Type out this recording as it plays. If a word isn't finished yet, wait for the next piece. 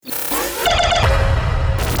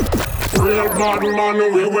real bad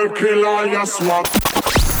man, we will kill all your swap.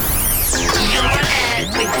 You're on air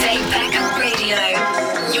with Dave Beckham Radio.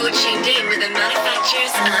 You're tuned in with the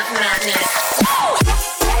manufacturers of madness.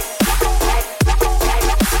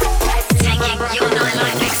 Taking your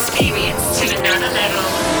nightlife experience to another level.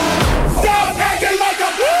 Stop acting like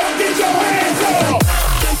a fool! Get your hands up!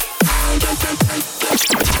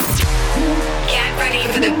 Get ready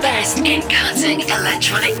for the best in cutting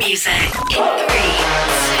electronic music. In 3, 2,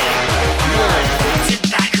 1.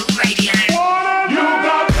 Tobacco Radio.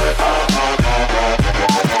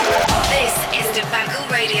 This is Tobacco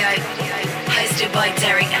Radio, hosted by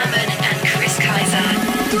Derek Ammon and Chris Kaiser.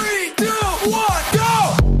 3, 2, 1,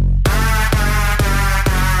 go!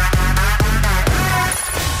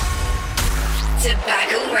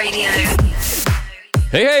 Tobacco Radio.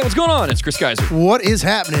 Hey, what's going on? It's Chris Kaiser. What is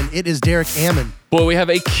happening? It is Derek Ammon. Boy, we have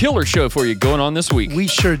a killer show for you going on this week. We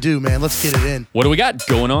sure do, man. Let's get it in. What do we got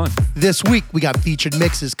going on? This week, we got featured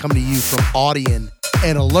mixes coming to you from Audion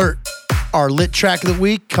and Alert. Our lit track of the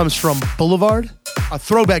week comes from Boulevard. Our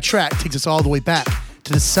throwback track takes us all the way back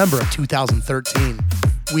to December of 2013.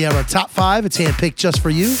 We have our top 5. It's handpicked just for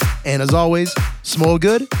you. And as always, Small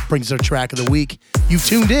Good brings our track of the week. You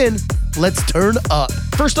tuned in. Let's turn up.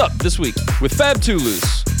 First up this week with Fab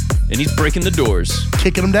Toulouse, and he's breaking the doors.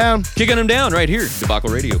 Kicking them down. Kicking them down right here, Debacle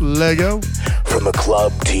Radio. Lego. From the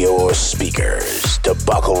club to your speakers,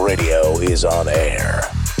 Debacle Radio is on air.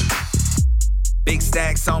 Big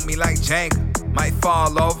stacks on me like Jenga, might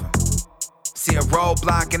fall over. See a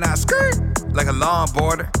roadblock and I skirt like a lawn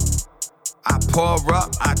border. I pour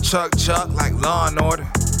up, I chuck like Law and Order.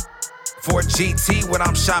 For GT, what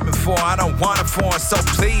I'm shopping for, I don't want it for, so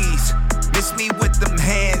please miss me with them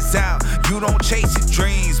hands out. You don't chase your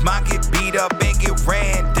dreams, mine get beat up and get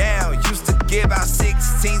ran down. Used to give out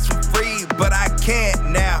 16s for free, but I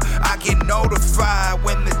can't now. I get notified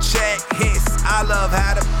when the check hits. I love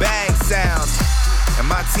how the bag sounds. And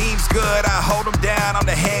my team's good, I hold them down, I'm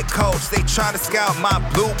the head coach. They try to scout my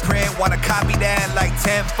blueprint, wanna copy that like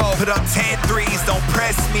 10-4. Put up 10 threes, don't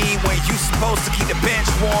press me when you supposed to keep the bench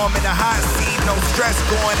warm in the hot seat. No stress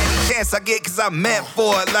going, any chance I get, cause I'm meant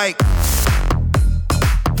for it like.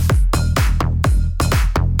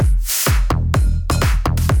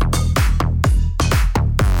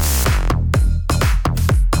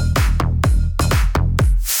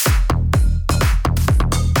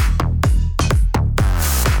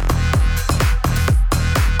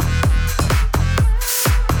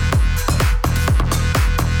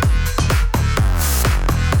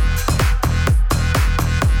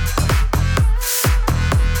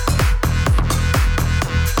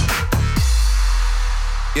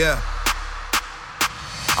 Yeah.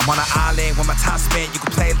 I'm on an island with my time spent. You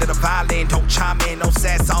can play a little violin, don't chime in. No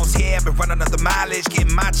sad songs here, been running another mileage.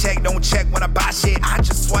 Getting my check, don't check when I buy shit. I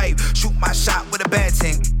just swipe, shoot my shot with a bad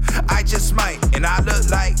thing. I just might, and I look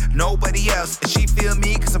like nobody else. And she feel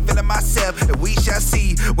me, cause I'm feeling myself. And we shall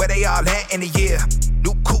see where they all at in the year.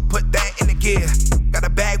 New coupe, put that in the gear. Got a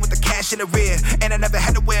bag with the cash in the rear. And I never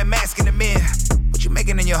had to wear a mask in the mirror. What you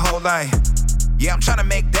making in your whole life? Yeah, I'm tryna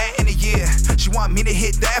make that in a year. She want me to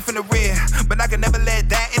hit that from the rear, but I can never let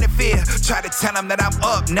that interfere. Try to tell them that I'm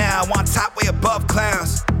up now, on top way above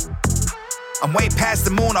clouds. I'm way past the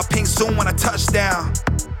moon, I'll ping soon when I touch down.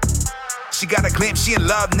 She got a glimpse, she in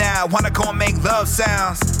love now, wanna go and make love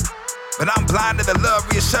sounds. But I'm blind to the love,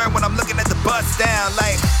 reassured when I'm looking at the bust down.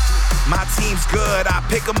 Like, my team's good, I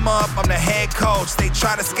pick them up, I'm the head coach. They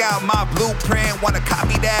try to scout my blueprint, wanna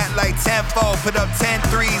copy that like 10-4. Put up 10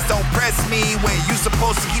 threes, don't press me when you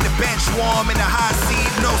supposed to keep the bench warm in the hot seat.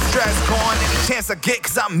 No stress going, any chance I get,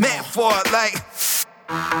 cause I'm meant for it. Like,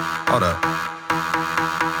 hold up,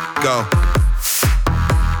 go.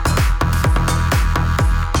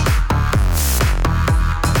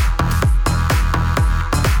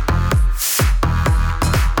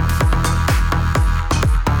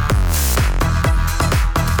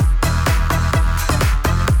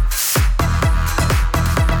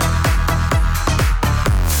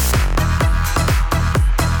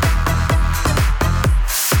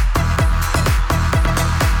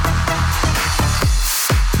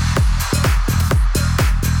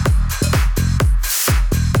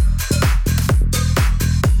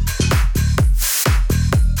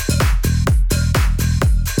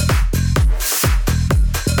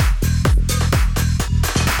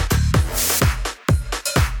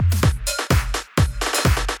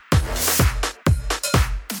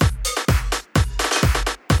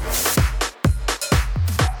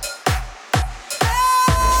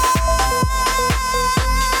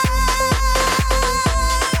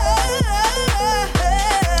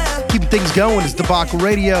 Things going. It's Debacle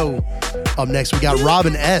Radio. Up next, we got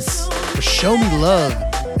Robin S. for Show Me Love.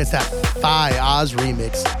 It's that Phi Oz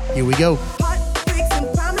remix. Here we go. Heartbreaks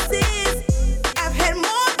and promises, I've had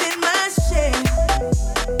more than my share.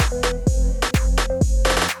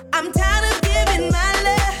 I'm tired of giving my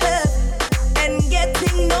love and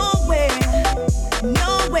getting nowhere.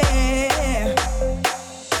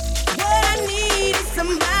 What I need is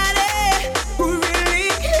somebody who really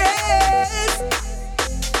cares.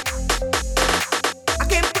 I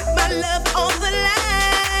can't put my love on the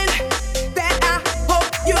line. That I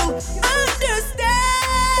hope you understand.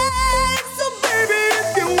 So baby, if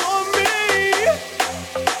you want me,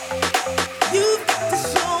 you've got to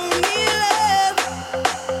show me love.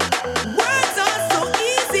 Words are so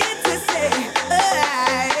easy to say.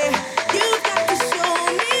 You've got to show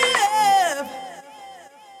me love.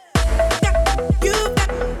 You've got,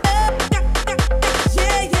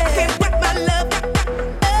 yeah, yeah. I can't put my love,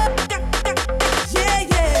 yeah,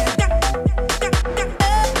 yeah.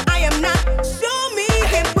 I am not. Show me. I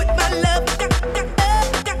can't put my love.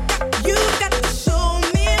 You've got to show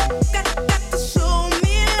me. Got to show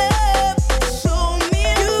me love. Show me.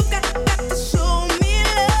 You've got to show me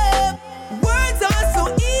love. Words are so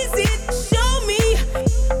easy. Show me.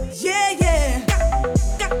 Yeah, yeah.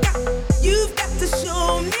 You've got to show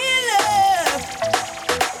me love.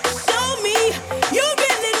 Show me you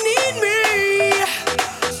really need me.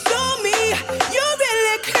 Show me you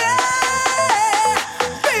really care.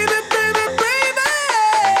 Baby, baby, baby.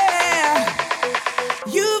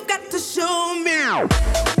 You've got to show me.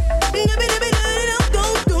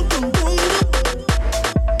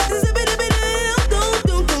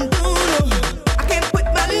 I can't put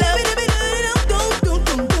my love.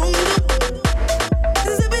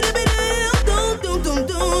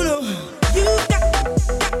 You've got,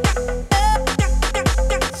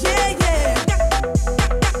 yeah, yeah.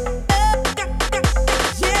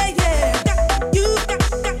 Yeah, yeah. You've got,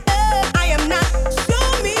 I am not. Show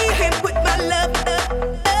me. I can't put my love up.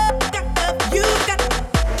 You've got,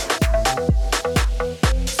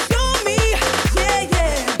 show me. Yeah,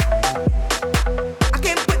 yeah. I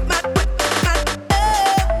can't put my love.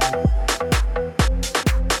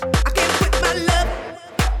 I can't put my love.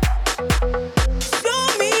 Show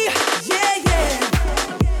me. Yeah,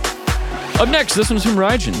 yeah. Up next, this one's from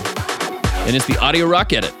Raijin, and it's the Audio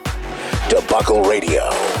Rock Edit. Debuckle Radio.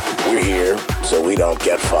 We're here so we don't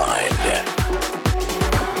get fined.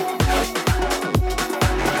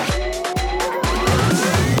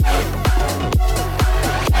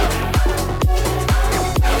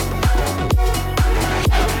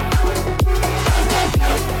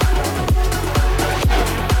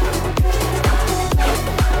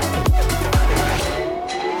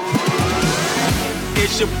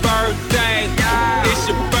 It's your birthday. It's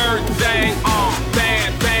your birthday.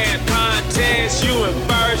 Band contest. You in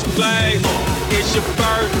first place. It's your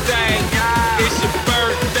birthday. It's your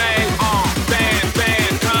birthday.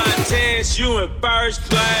 Band contest. You in first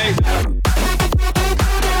place.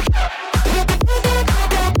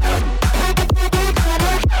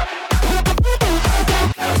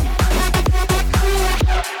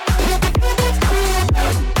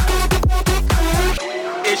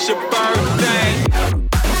 It's your birthday.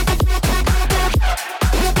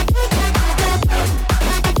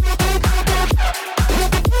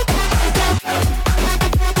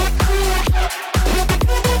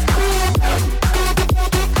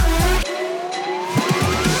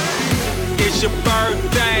 It's your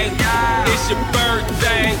birthday. It's your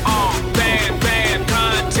birthday. Band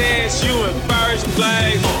contest. You in first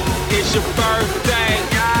place. It's your birthday.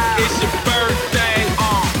 It's your birthday.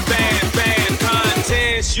 Band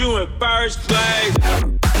contest. You in first place.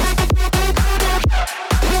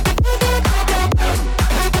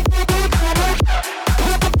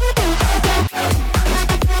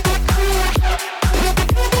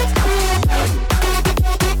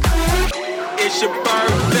 It's your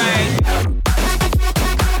birthday.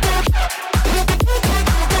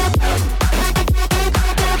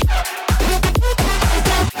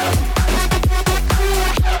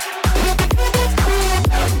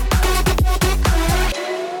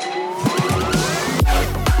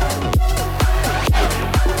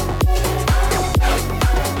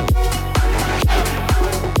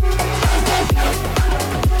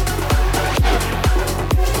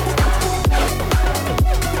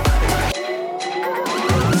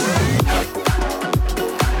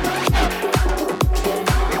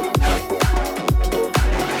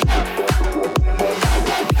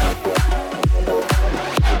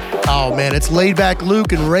 Oh man, it's Laid Back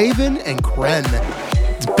Luke and Raven and Kren.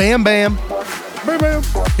 It's Bam Bam. Bam Bam.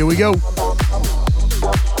 Here we go.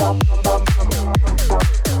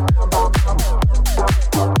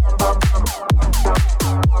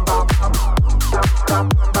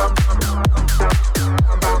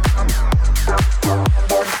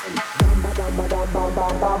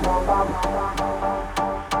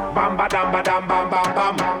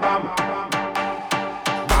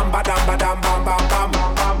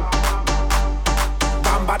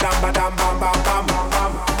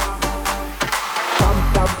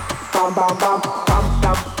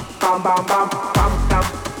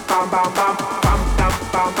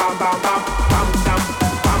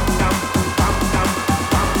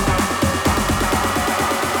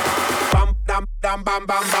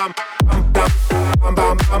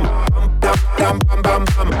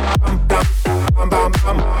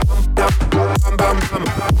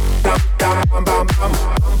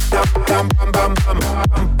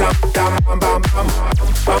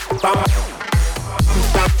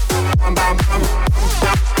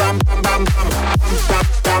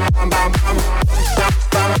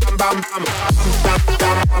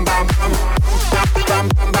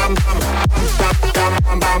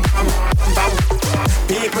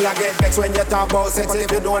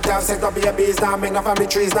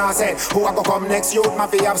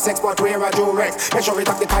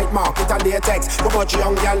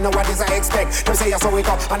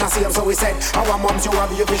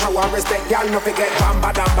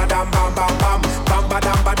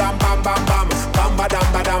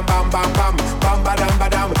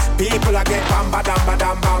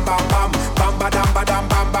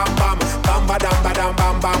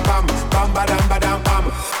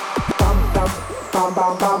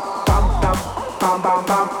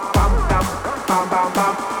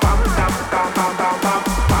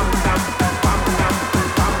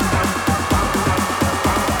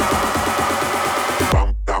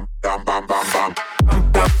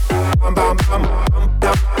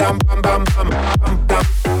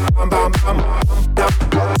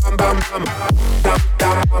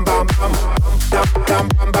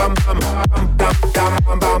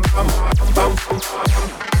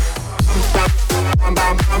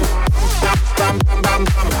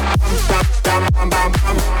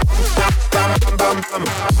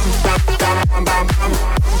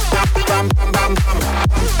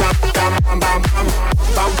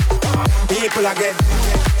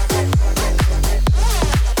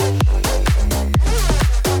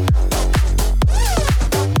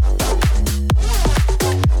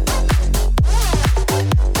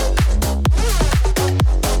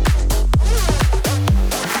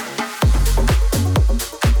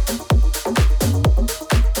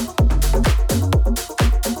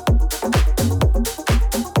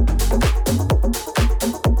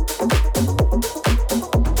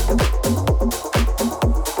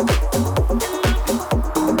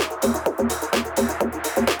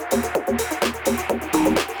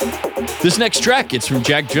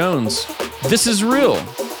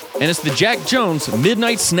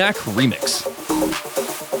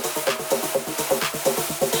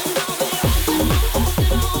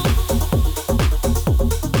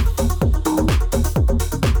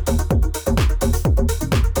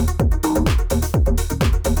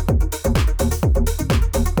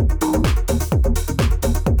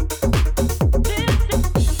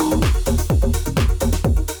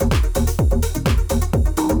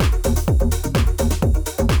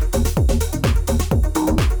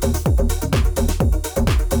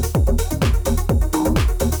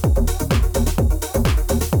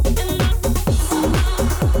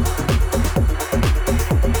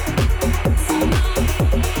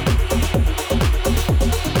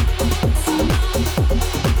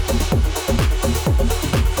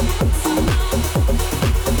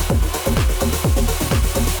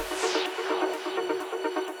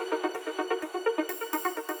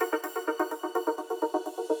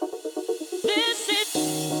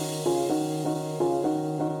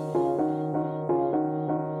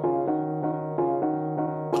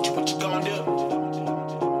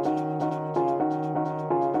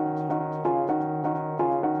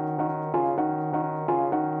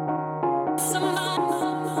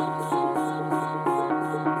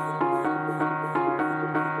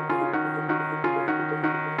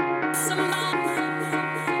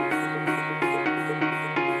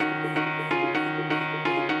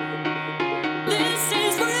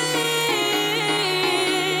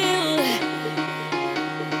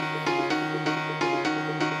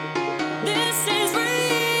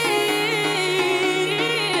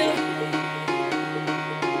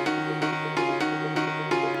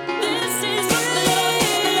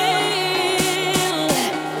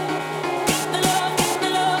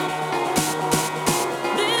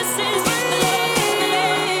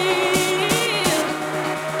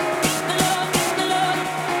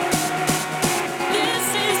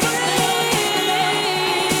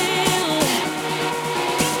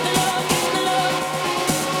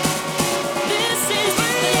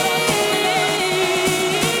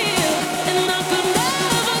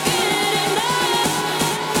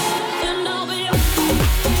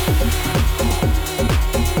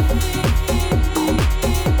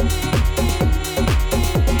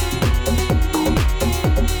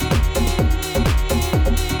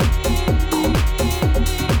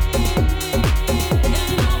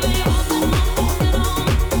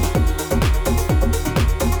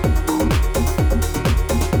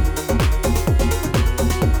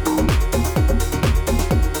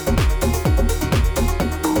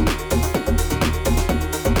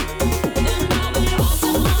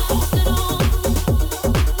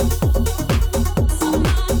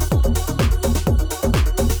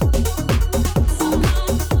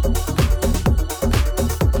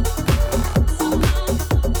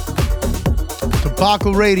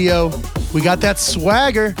 Debacle Radio. We got that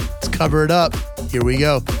swagger. Let's cover it up. Here we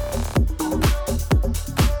go.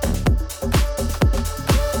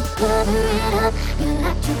 Cover it up, you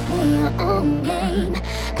like to play your own game.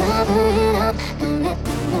 Cover it up and let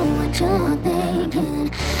them know what you're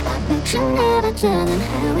thinking. I bet you never tell them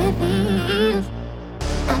how it feels.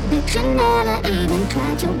 I bet you never even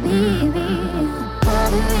try to be real.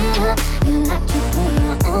 Cover it up, you like to play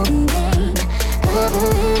your own game. Cover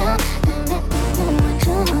it up and let them know what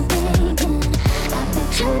you're thinking. I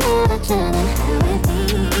bet you never tell them how it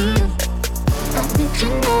feels. I bet you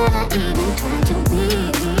never even try to be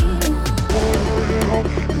real.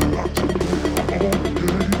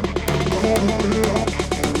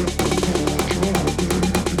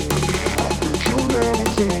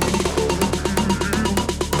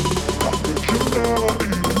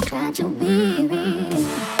 Try to be real.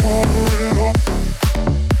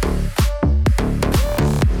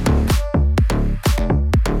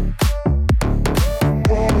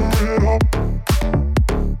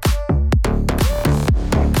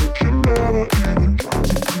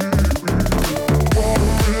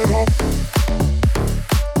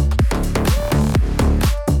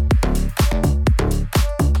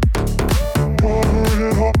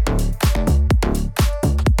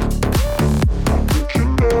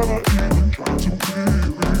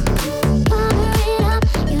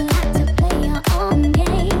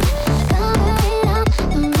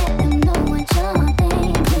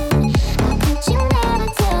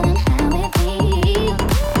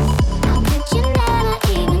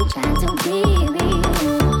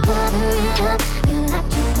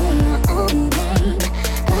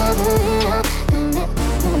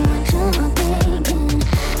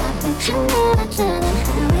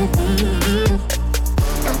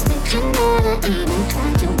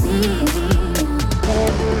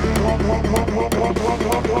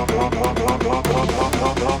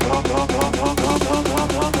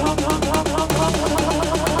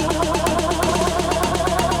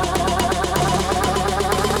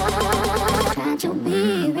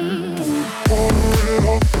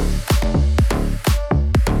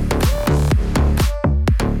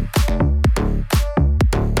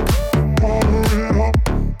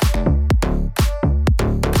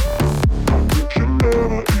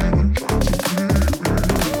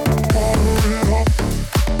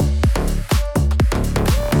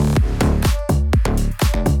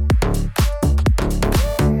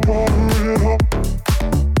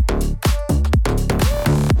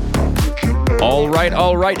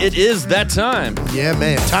 All right, it is that time. Yeah,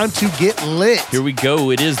 man. Time to get lit. Here we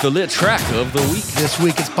go. It is the lit track of the week. This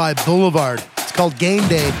week it's by Boulevard. It's called Game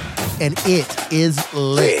Day, and it is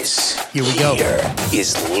lit. This Here we go. Here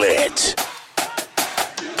is lit.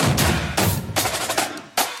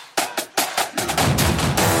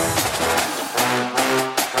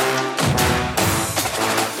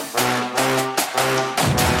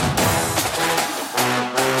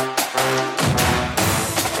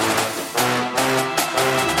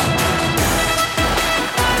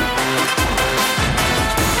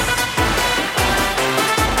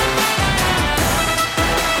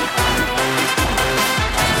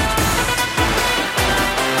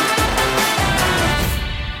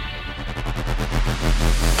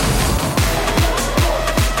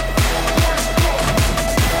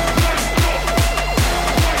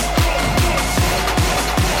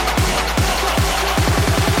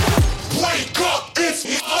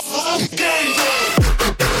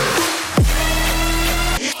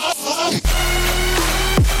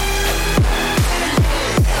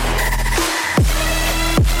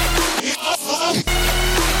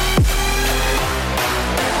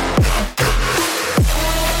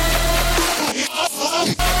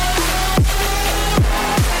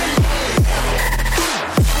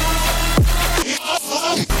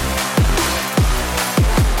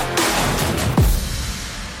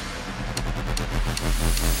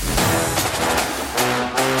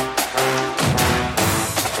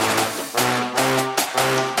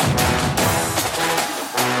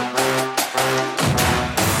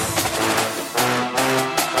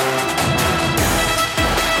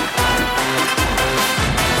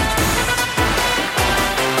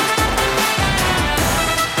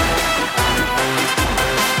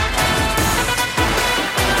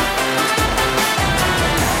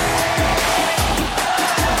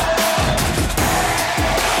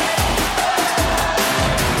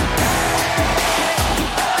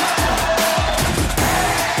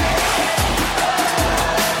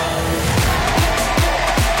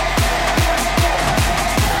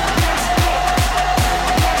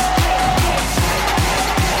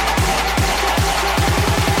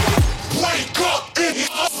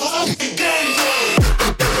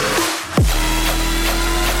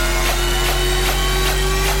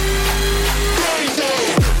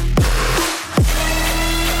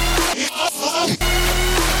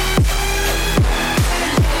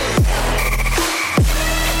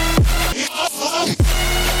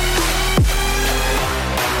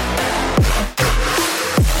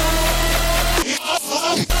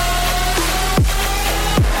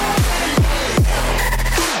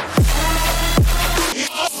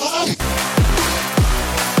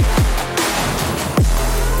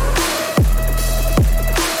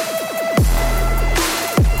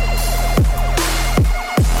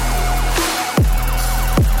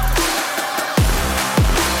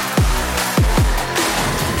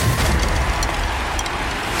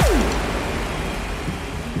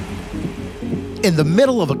 In the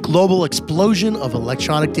middle of a global explosion of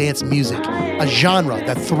electronic dance music, a genre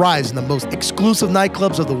that thrives in the most exclusive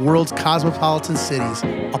nightclubs of the world's cosmopolitan cities,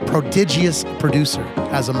 a prodigious producer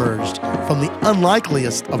has emerged from the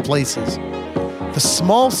unlikeliest of places. The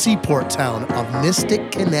small seaport town of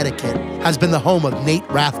Mystic, Connecticut has been the home of Nate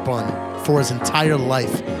Rathbun for his entire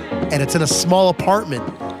life, and it's in a small apartment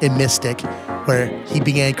in Mystic where he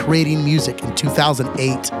began creating music in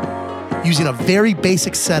 2008. Using a very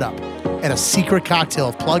basic setup and a secret cocktail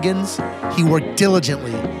of plugins, he worked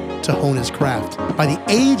diligently to hone his craft. By the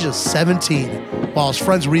age of 17, while his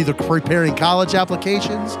friends were either preparing college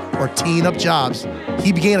applications or teeing up jobs,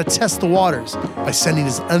 he began to test the waters by sending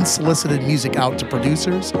his unsolicited music out to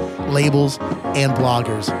producers, labels, and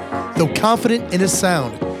bloggers. Though confident in his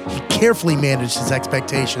sound, he carefully managed his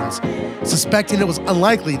expectations, suspecting it was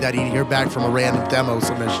unlikely that he'd hear back from a random demo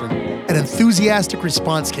submission. An enthusiastic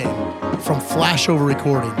response came from Flashover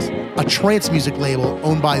Recordings, a trance music label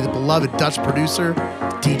owned by the beloved Dutch producer,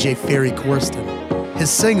 DJ Ferry Corsten. His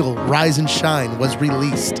single, Rise and Shine, was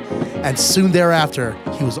released, and soon thereafter,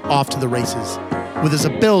 he was off to the races. With his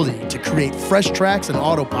ability to create fresh tracks and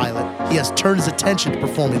autopilot, he has turned his attention to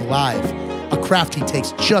performing live, a craft he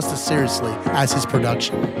takes just as seriously as his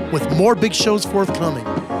production. With more big shows forthcoming,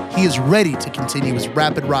 he is ready to continue his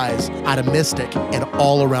rapid rise out of Mystic and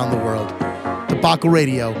all around the world. Tobacco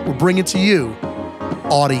Radio, we're bringing to you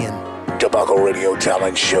Audien. Tobacco Radio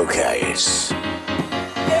Talent Showcase.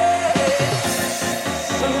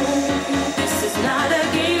 This is not a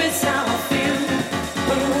game, it's how I feel.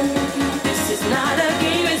 This is not a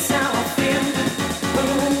game, it's how I feel.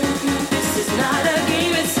 This is not a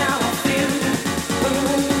game, it's how I feel.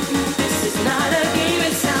 This is not a game,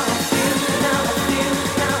 it's how I feel. Now I feel,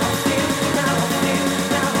 now I feel, now I feel, now I feel, now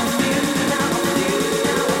I feel, now I feel, now I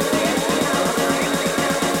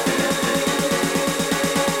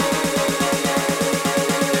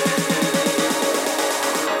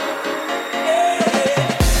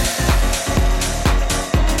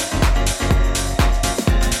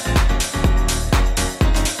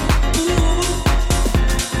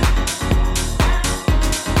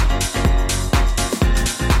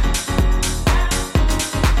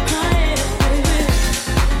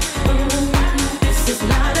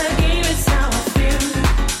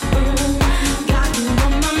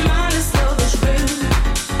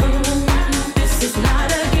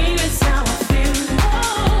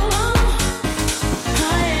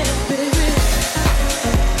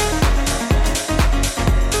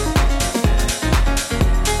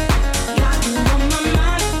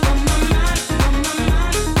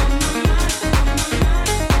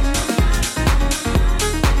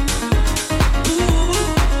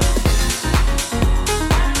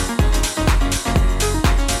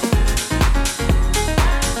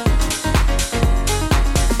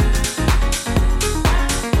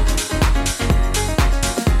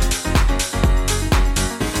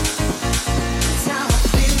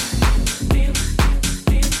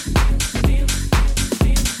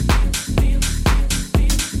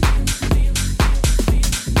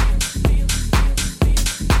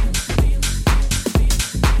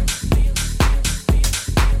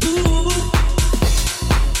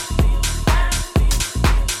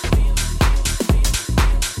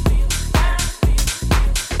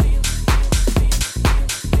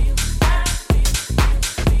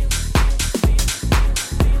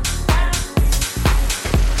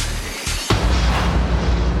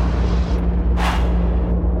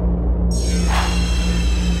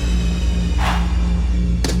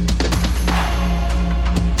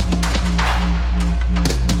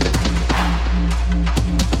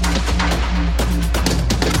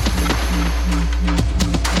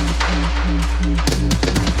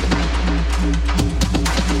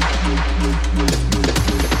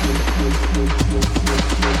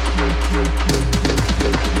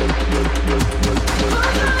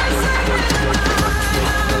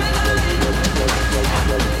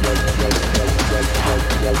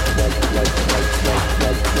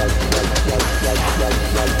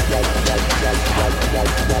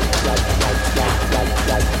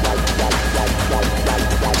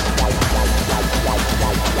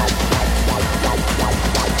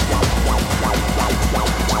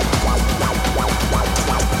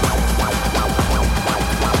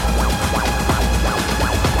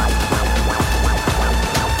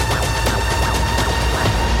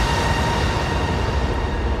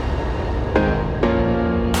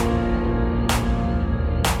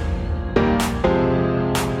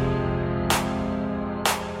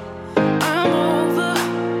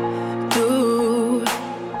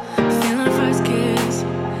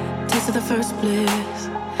to the first bliss.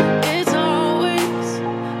 It's always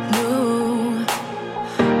new.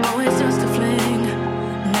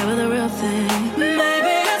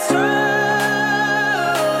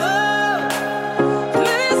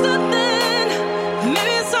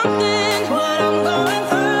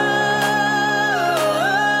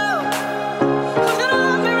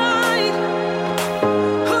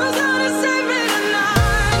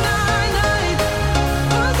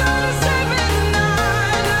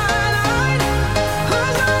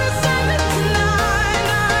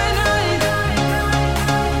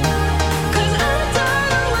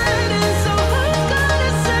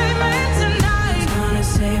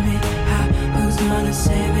 gonna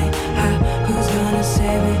save me? Who's gonna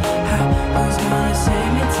save me? Who's gonna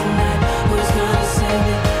save me tonight? Who's gonna save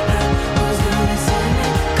me? Who's gonna save me?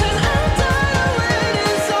 'Cause I'm tired of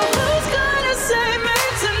waiting, so who's gonna save me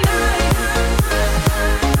tonight?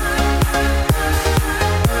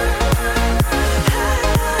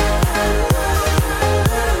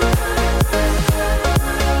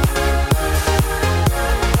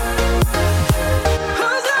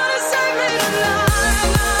 Who's gonna save me tonight?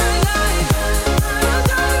 Who's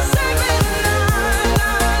gonna save me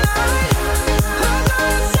tonight? Who's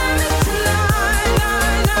gonna save me tonight?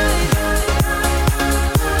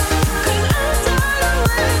 'Cause I'm tired of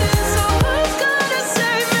waiting, so who's gonna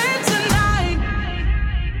save me tonight?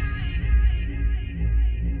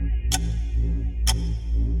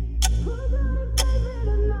 Who's gonna save me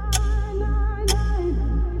tonight?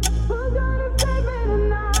 Who's gonna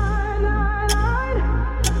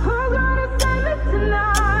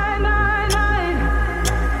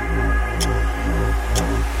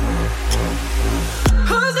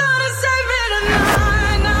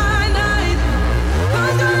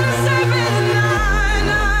save me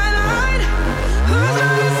tonight? Who's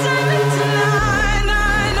gonna save me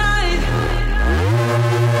tonight?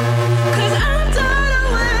 'Cause I'm tired of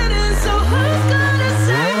waiting, so who's gonna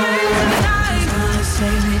save me tonight?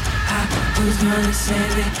 Who's gonna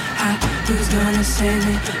save me? Who's gonna save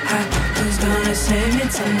me? Who's gonna save me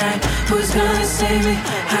tonight? Who's gonna save me?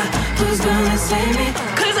 Who's gonna save me?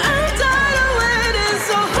 'Cause I'm tired of waiting,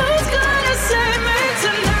 so who's gonna save me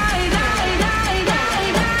tonight? Who's gonna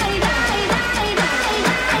save me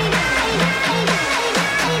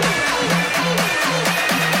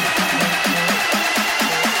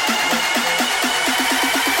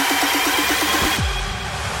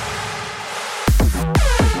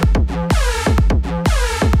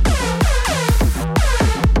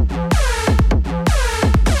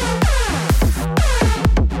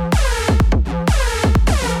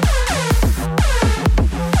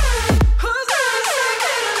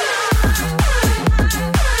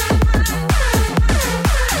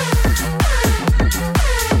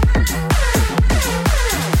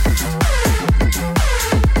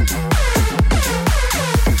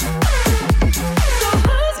So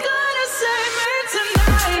who's gonna save me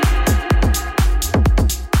tonight?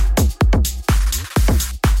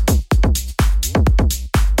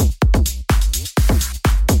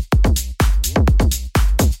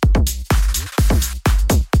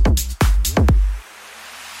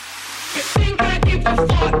 You think I give a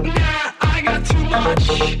fuck? Nah, I got too much.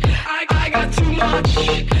 I got too much.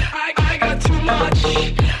 I got too much.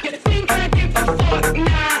 You think I give a fuck?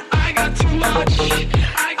 Nah, I got too much.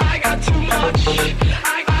 I got too much.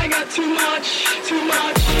 I got too much. Too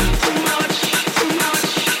much. Too much. Too much.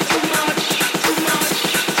 Too much. Too much.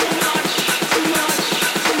 Too much. Too much. Too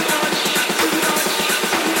much. Too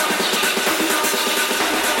much.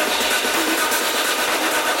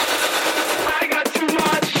 I got too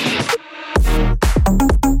much.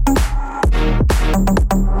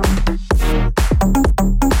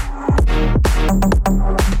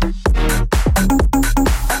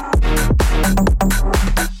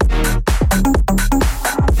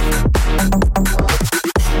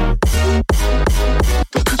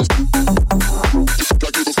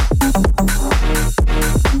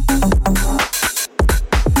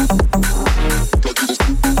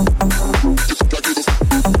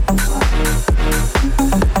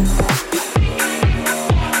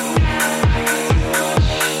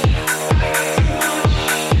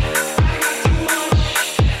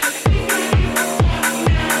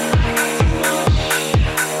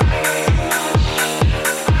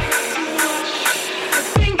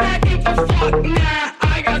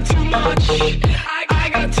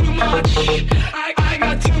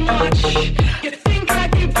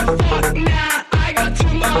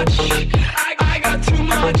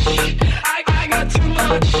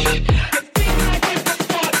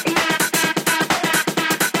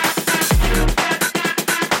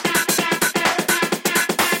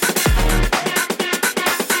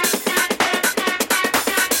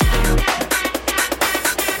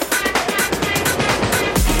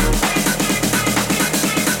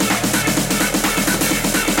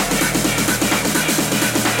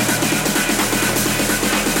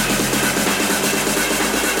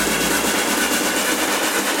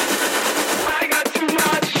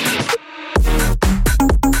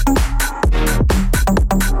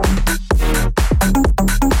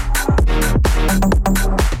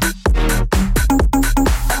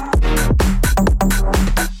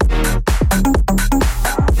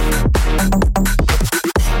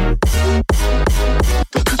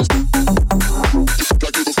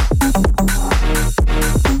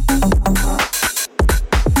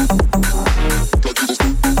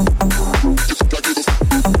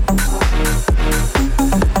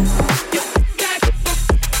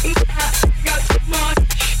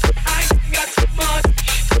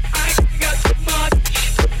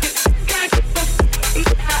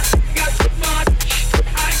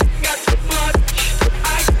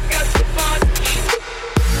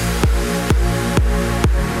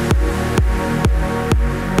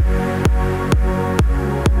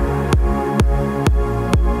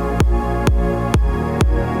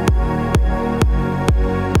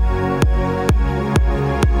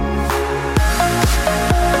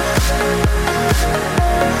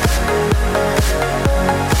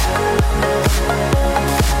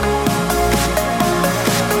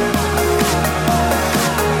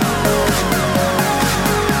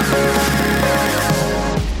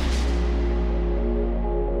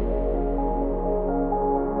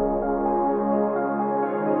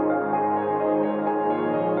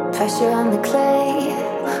 Pressure on the clay,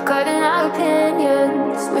 carving our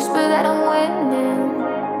opinions. Whisper that I'm winning.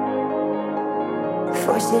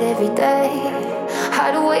 Force it every day.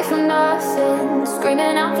 Hide away from nothing.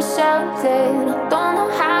 Screaming out for something. I don't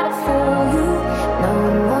know how to fool you no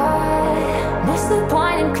more. Miss the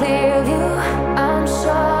point in Clearview. I'm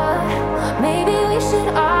sure maybe we should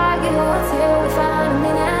argue until we find a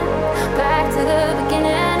meaning. Back to the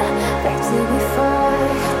beginning, back to before.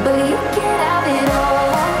 But you can't have it all.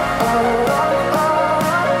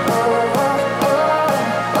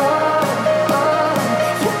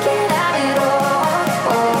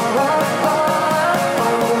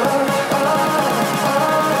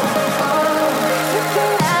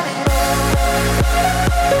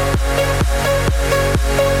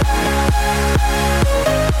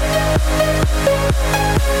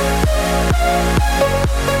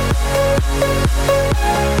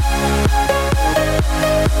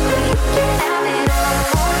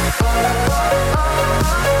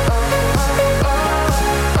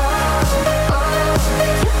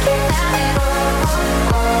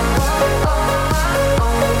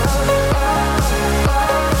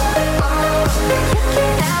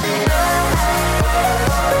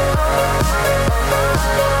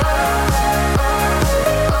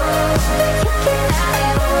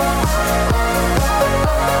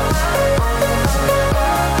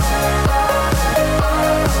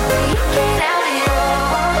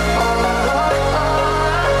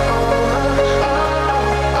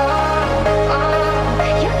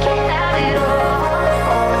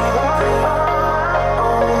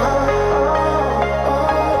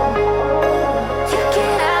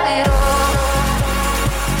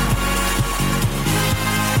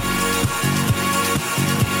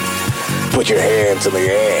 Put your hands in the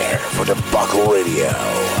air for the Buckle Radio.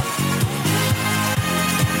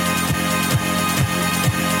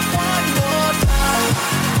 One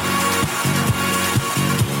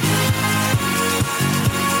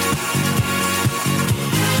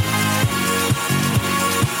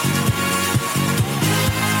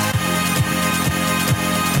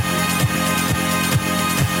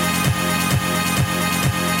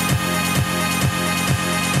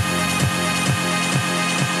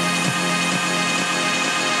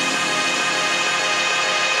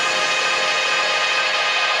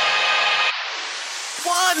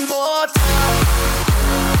more time.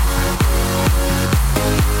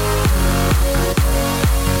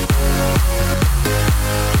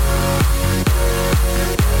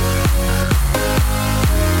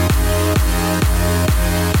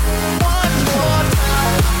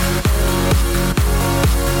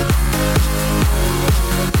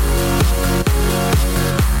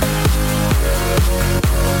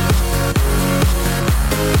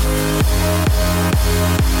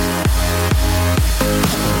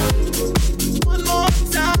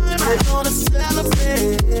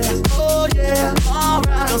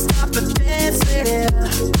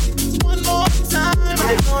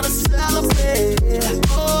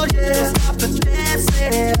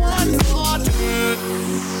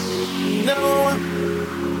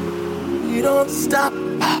 Stop.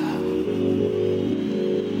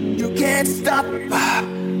 You can't stop.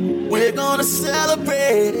 We're gonna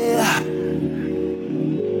celebrate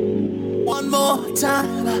one more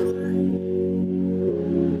time.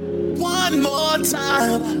 One more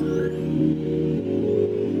time.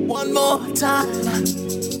 One more time.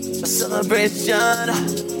 A celebration.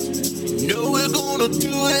 You know we're gonna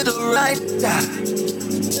do it right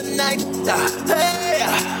tonight. Hey,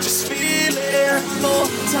 just feel it. One more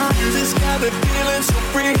time. This got me feeling so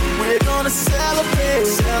free. We're gonna celebrate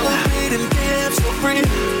and dance so free.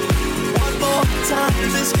 One more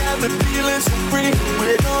time. This got me feeling so free.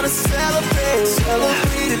 We're gonna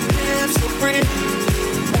celebrate and dance so free.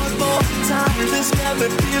 One more time. This got me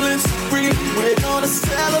feeling so free. We're gonna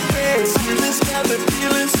celebrate. This got me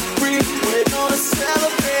feeling so free. We're gonna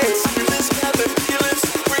celebrate. This got me feeling so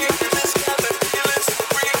free. This got me feeling so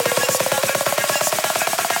free.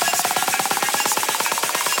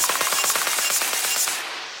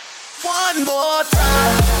 One more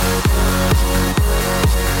time.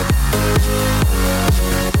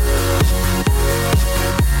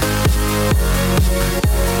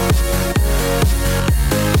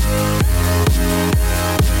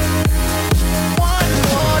 One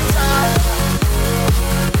more time.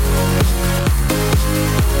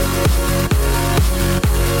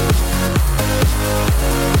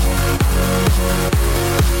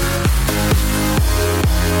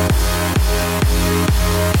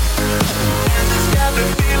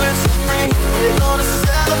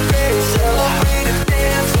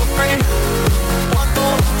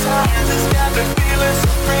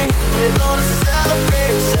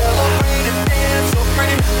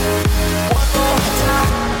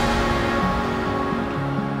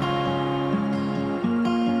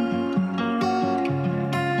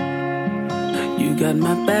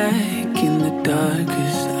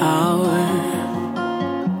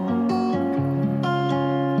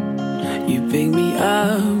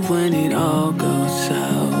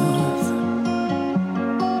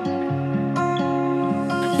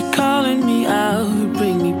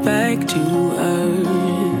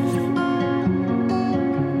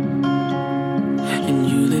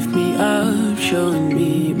 showing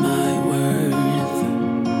me my worth.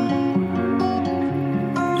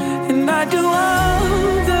 And I do all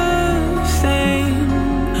the same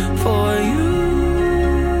for you.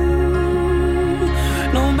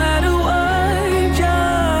 No matter what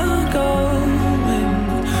you're going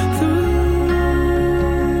through.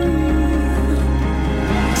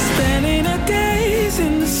 Spending our days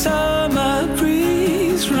in the summer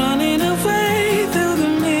breeze, running away through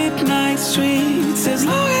the midnight streets. As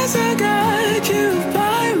long as I got you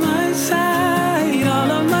by my side,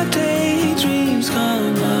 all of my daydreams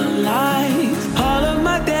come alive. All of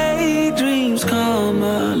my daydreams come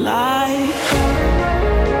alive.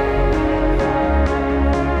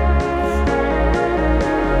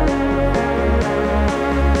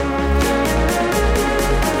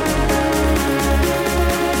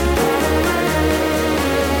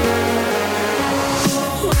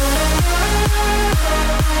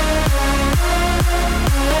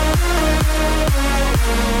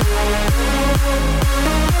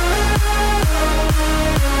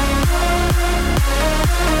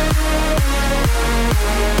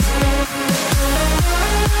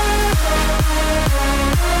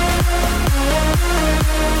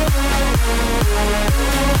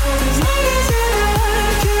 As long as I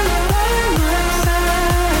got you by my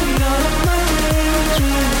side, all of my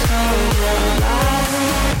daydreams come alive.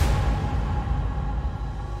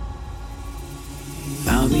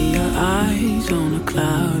 I'll be your eyes on a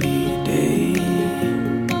cloudy day.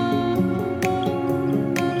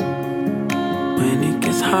 When it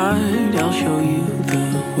gets hard, I'll show you the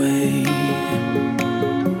way.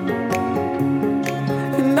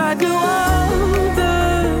 And I do all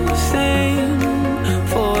the same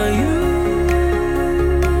for you.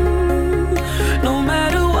 No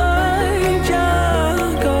matter what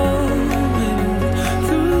you're going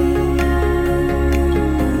through.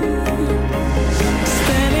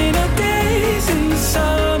 Spending our days in the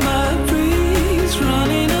summer breeze,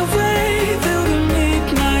 running away through the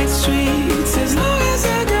midnight streets. As long as I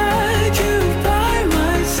got you by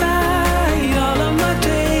my side, all of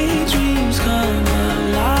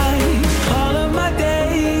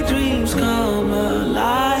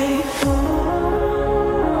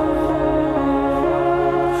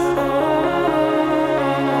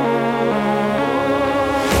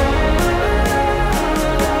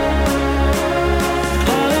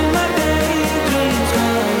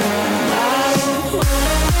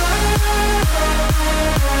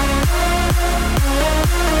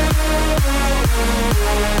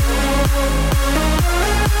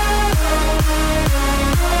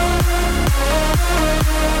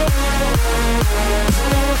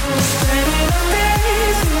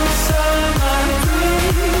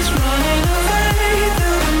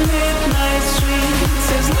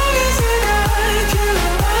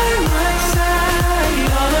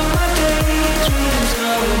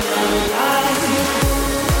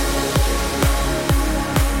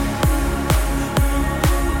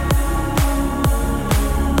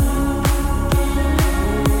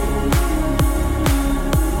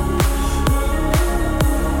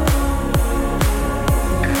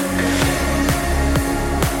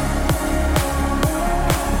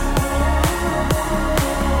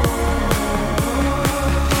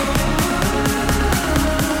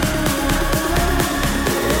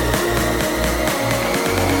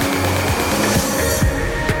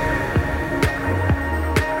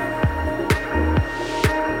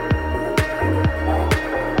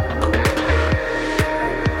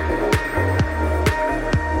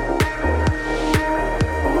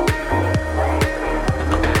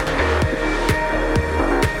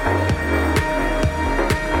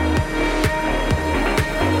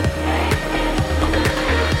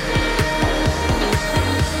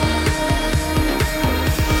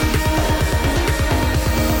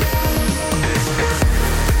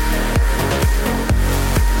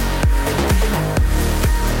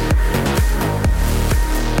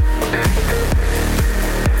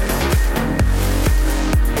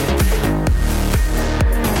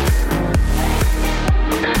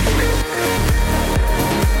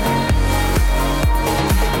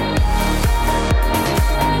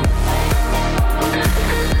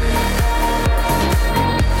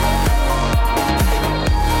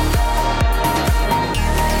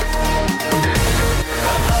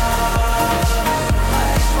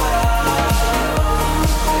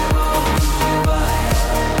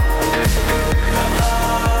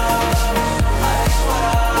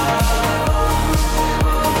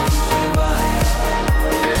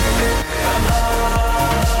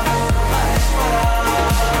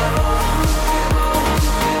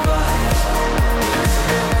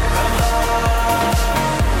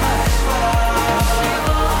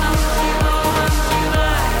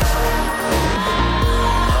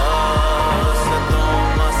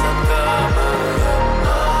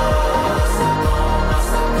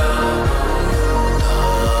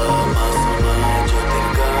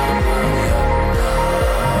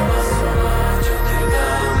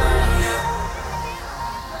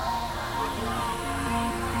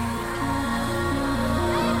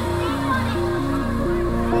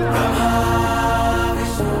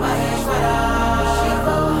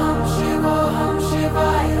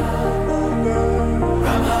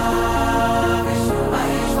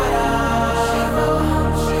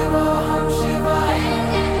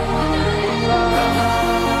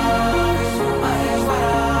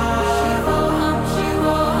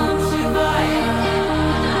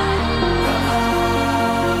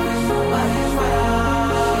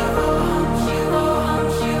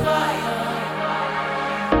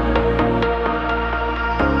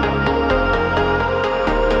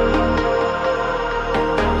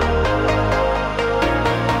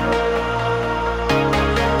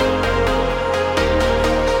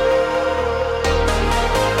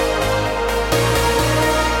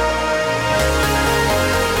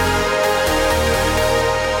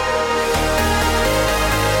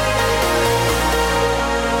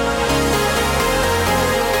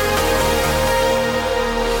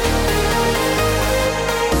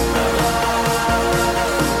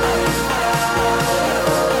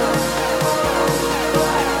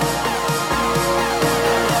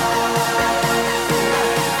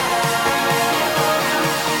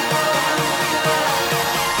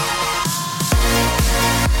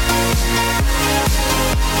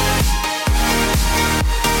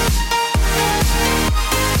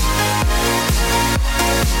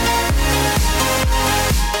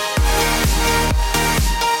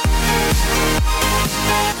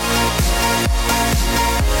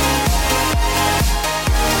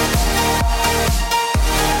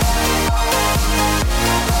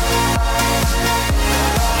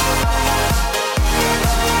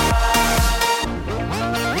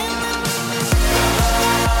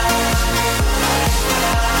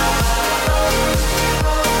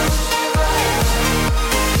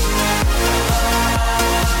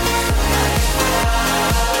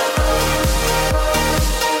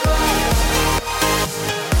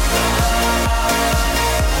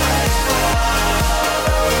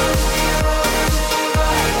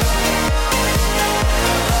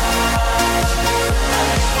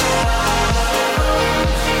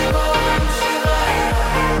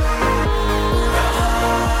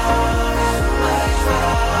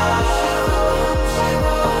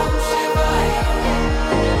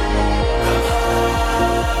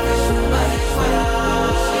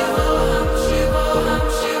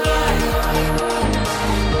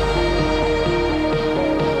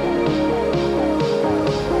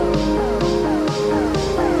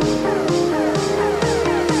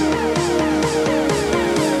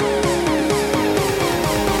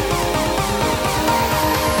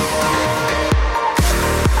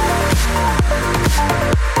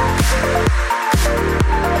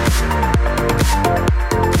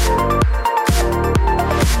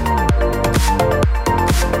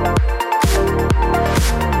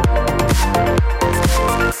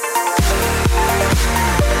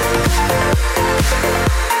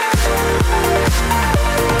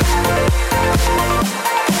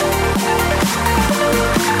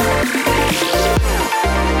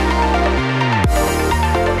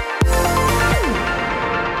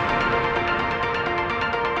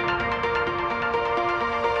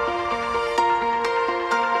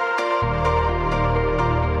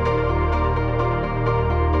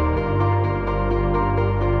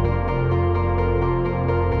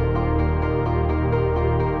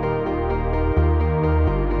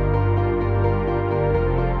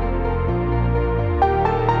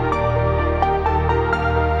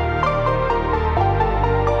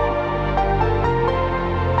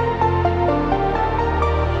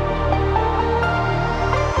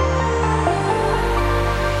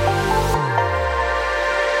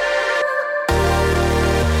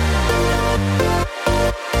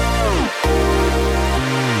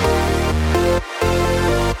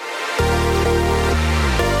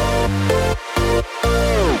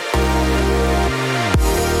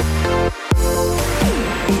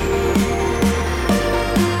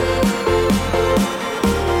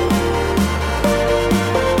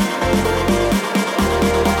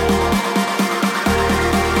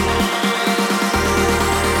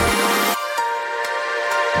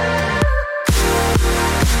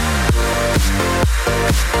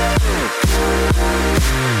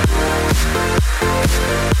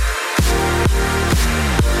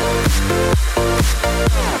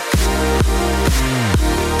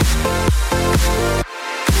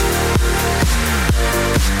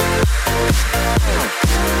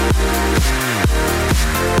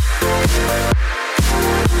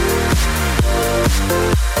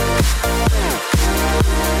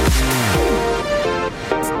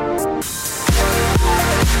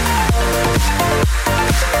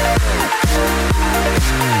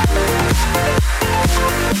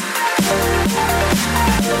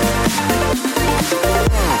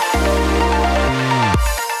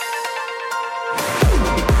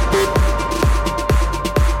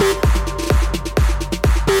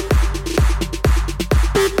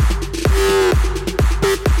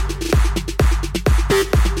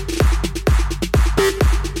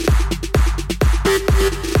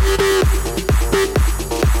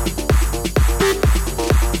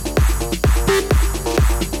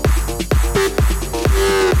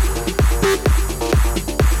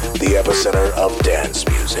epicenter of dance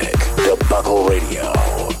music. The Buckle Radio.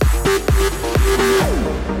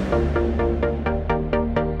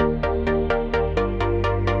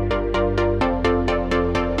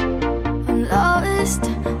 I'm lost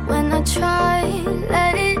when I try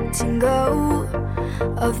letting go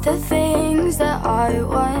of the things that I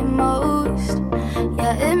want most.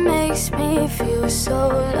 Yeah, it makes me feel so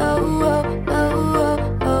low.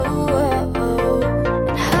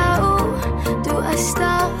 And how do I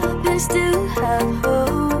stop and still have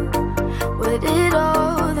hope? Where did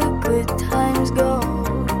all the good times go?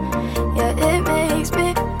 Yeah, it makes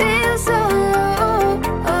me feel so low.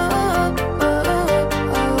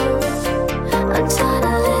 I'm trying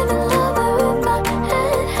to live in love with my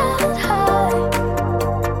head held high.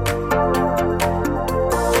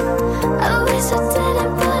 I wish I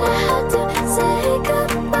didn't, but I had to say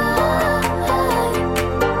goodbye.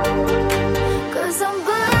 'Cause I'm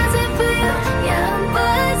buzzing for you, yeah, I'm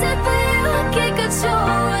buzzing for you. I can't control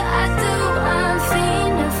what I do, I'm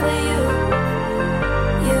fiending for you.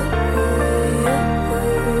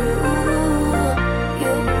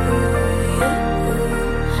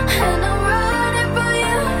 And I'm running from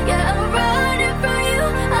you, yeah, I'm running from you.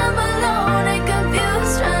 I'm alone and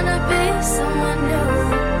confused, trying to be someone new.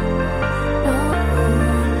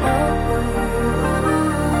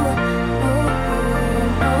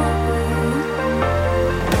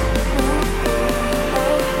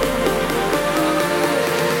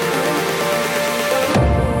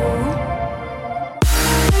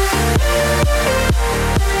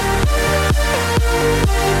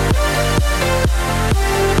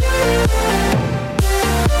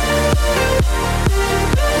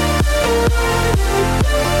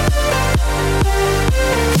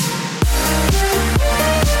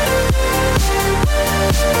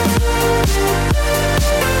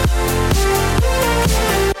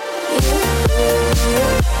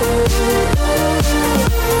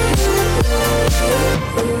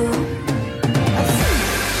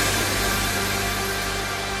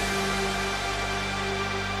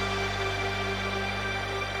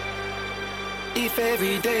 If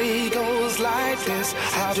every day goes like this,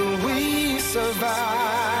 how do we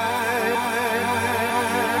survive?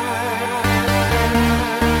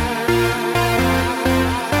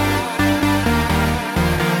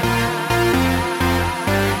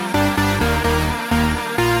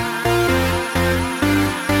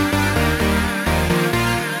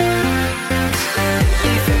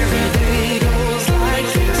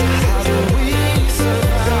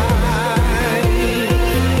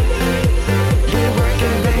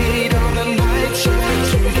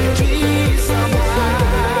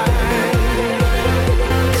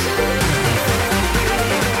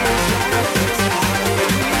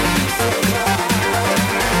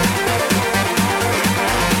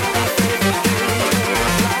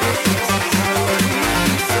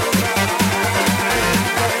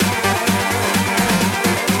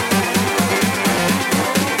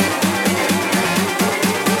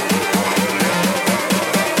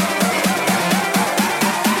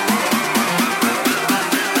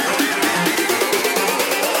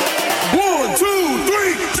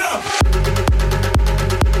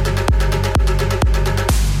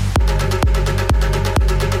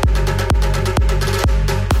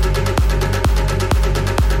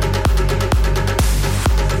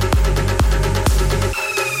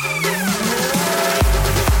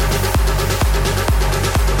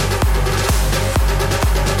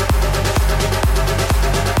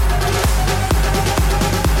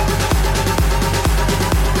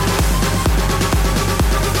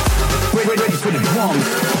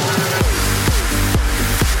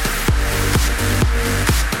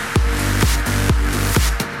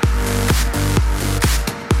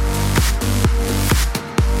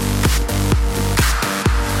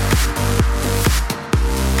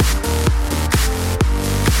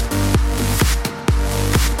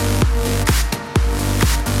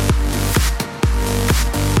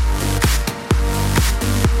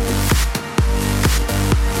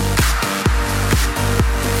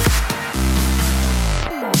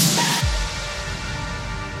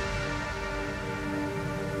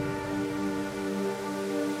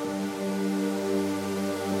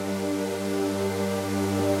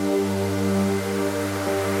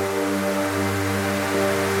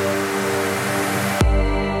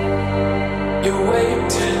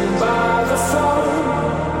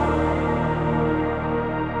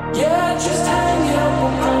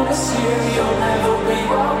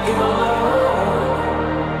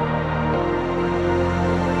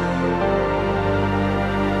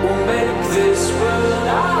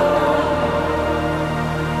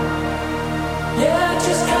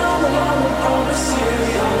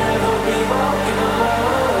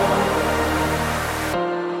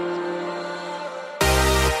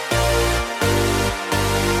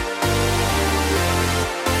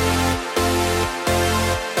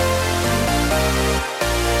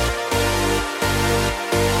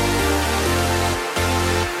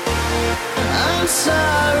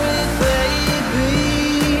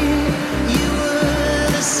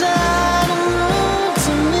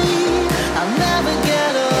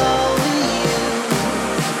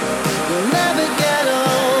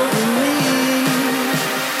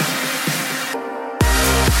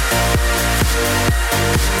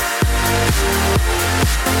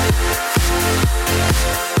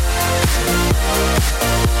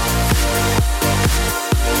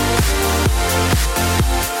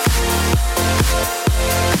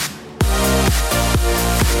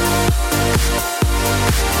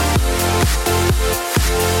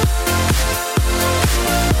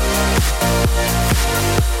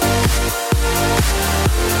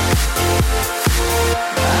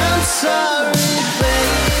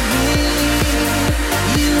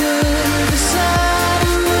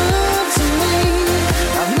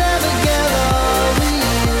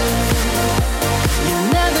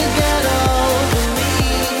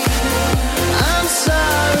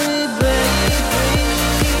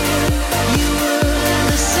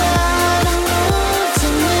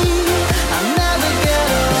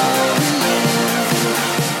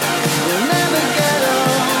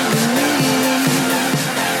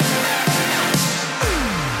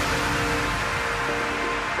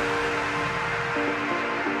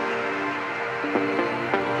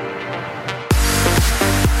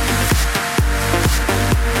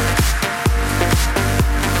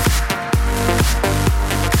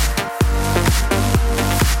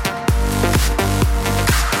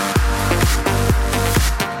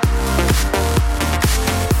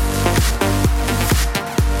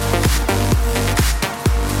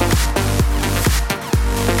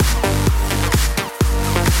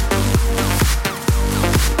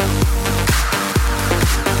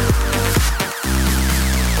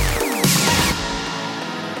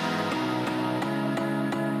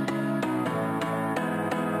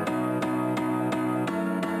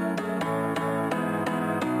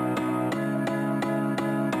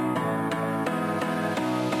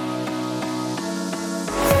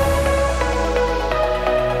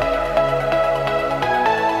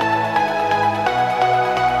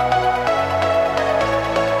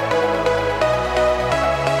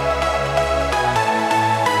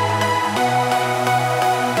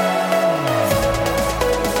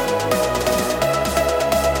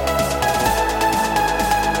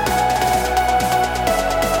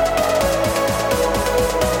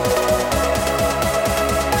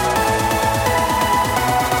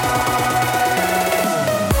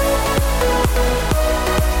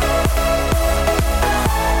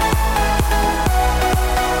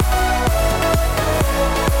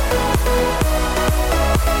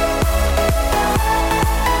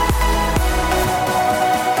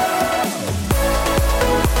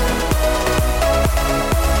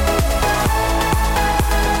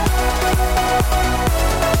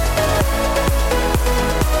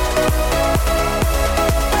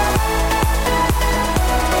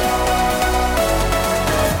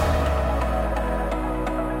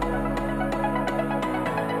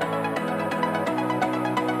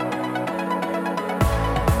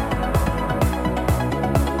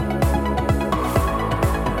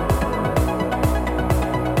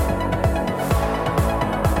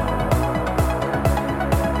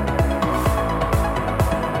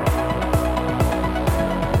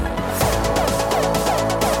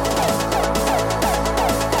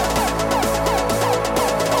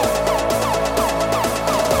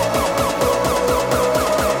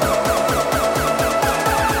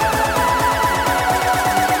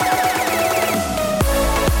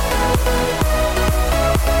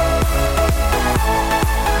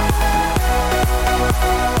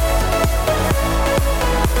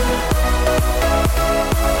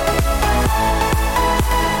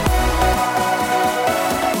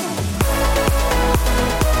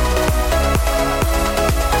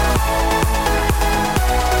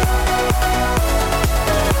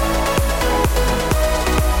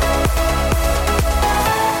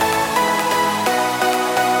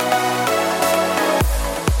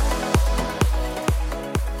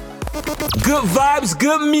 vibes,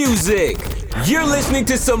 good music. You're listening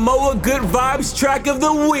to Samoa Good Vibes track of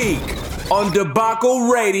the week on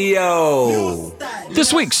Debacle Radio.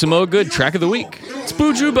 This week's Samoa Good track of the week. It's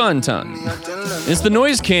Buju Banton. It's the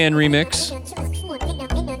Noise Can remix.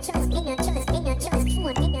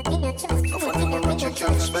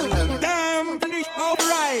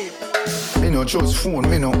 Me no trust phone,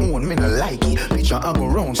 me no own, me no like it. Picture I go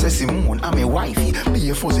round, say Simone, I'm a wifey. Be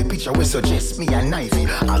a fuzzy picture, we suggest me a knifey.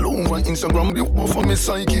 All over Instagram, they want for me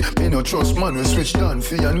psyche. Me no trust man, we switch down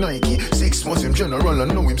for your Nike. 6 months him general, I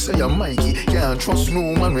know him say I'm Mikey. Can't trust no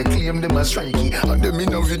man, we claim them as strikey. And them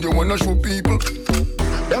in a video wanna show people.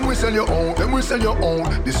 Them we sell your own, them we sell your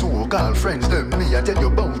own. The so-called friends, them me I tell you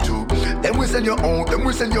about to. Them we sell your own, them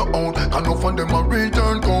we sell your own. And no of them a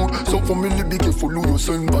return code. So for me, be careful who you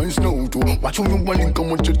send by snow to. Watch who you want and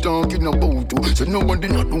what you talking about to. So nobody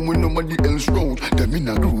not doing nobody else road. Them in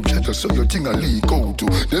a group chat, so your thing a leak out to.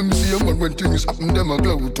 Them see a man when things happen, them a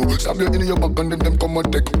glow to. Stab you in your back and then them come and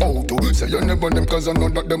take out to. Say you never them cause I know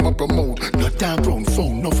that them a promote. Not that round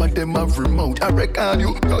phone, no of them have remote. I record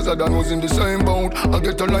you, cause I done was in the same boat. I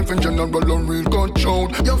get a life in general and real control.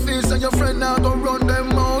 Your face and your friend now go run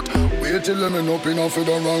them out. Wait till them end up in a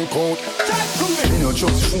federal court. Me no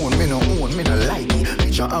trust phone, me no own, me no like it.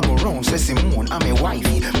 Picture I go round, say Simone, I'm a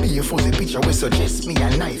wifey. Be a fuzzy picture, we suggest me a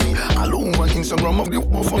knifey. All over Instagram of the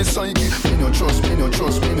off my psyche. Me no trust, me no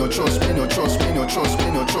trust, me no trust, me no trust, me no trust,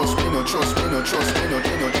 me no trust, me no trust, me no trust, me no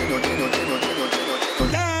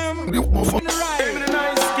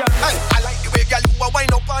Hey, I like the way girl you a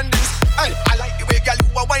wind up on this. Hey, I like the way girl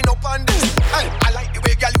you a wind up on this. Hey, I like the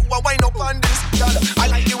way girl you a wind up on this. I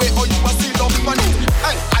like the way how you a sit up on it.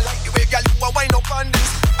 Hey, I like the way girl you a wind up on this.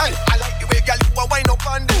 Hey, I like the way girl you a wind up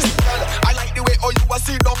on this. I like the way how you a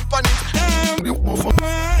sit up on it.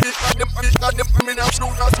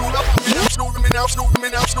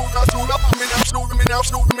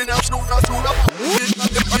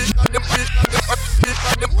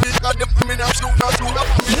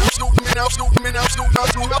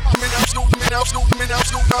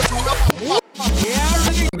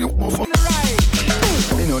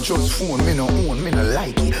 Me no trust phone, me no own, me no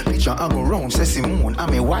like it. Picture I go round, say Simone,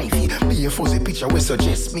 I'm a wifey. Be a fuzzy picture, we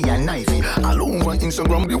suggest me a knifey. All over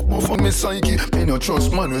Instagram, they want for me psyche. Me no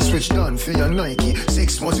trust man, we switch down for your Nike.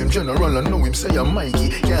 6 months him general, I know him say I'm Mikey.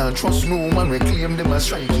 Can't trust no man, we claim them as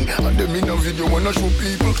strikey. And them in a video wanna show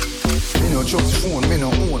people. Me no trust phone, me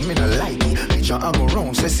no own, me no like it. Picture I go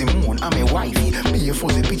round, say Simone, I'm a wifey. Be a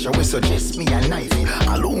fuzzy picture, we suggest me a knifey.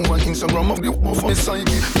 All over Instagram, they want for me psyche.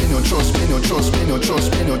 Me no trust, me no trust, me no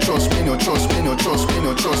trust, me no trust, me no trust, me no trust, me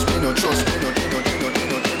no trust, me no trust, me no trust.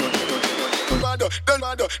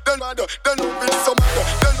 They love it some other.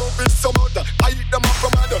 They love it some other. I eat them up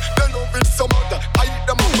from other. They love it some other. I eat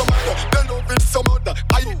them up from other. They love it some other.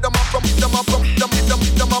 I eat them up from them up from them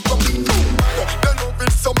up from other. They love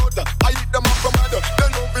it some other. I eat them up from other. They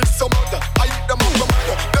love it some other. I eat them up from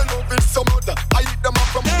other. They love it some other. I eat them up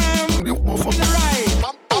from right.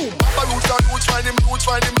 Mama roots and roots find him, roots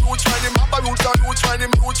find him, roots find him. Mama roots and roots find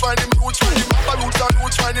him, roots find him, roots find him. Mama roots and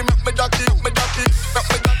roots find him. Me ducky, me ducky,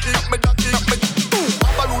 me ducky, me ducky, me.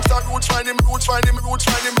 Mama roots and roots find him, roots find him, roots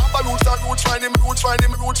find him. Mama roots and roots find him, roots find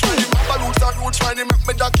him, roots find him. Mama roots and roots find him.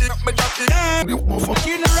 Me ducky, me ducky.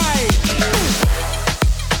 Fucking right.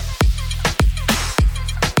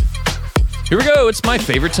 Here we go. It's my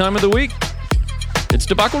favorite time of the week. It's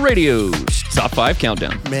Debacle Radio's Top 5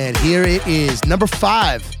 Countdown. Man, here it is. Number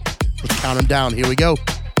 5. Let's count them down. Here we go.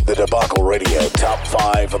 The Debacle Radio Top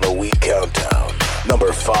 5 of the Week Countdown.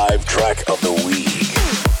 Number 5 track of the week.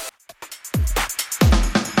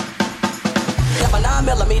 Got my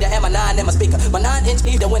 9mm and my 9 in my speaker. My 9-inch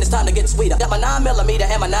heater when it's time to get sweeter. Got my 9mm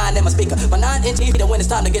and my 9 in my speaker. My 9-inch heater when it's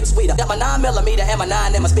time to get sweeter. Got my 9mm and my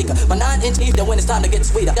 9 in my speaker. My 9-inch heater when it's time to get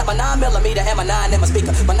sweeter. Got my 9mm and my 9 in my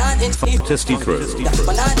speaker. My 9-inch heater. Testy crew.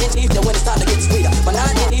 My 9-inch heater when it's time to get sweeter. My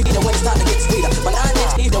 9-inch heater when it's time to get sweeter. My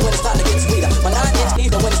 9-inch heater when it's time to get sweeter. My 9-inch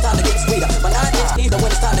heater when it's time to get sweeter. My 9-inch heater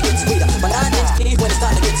when it's time to get sweeter. My 9-inch heater when it's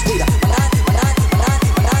time to get sweeter. Hey.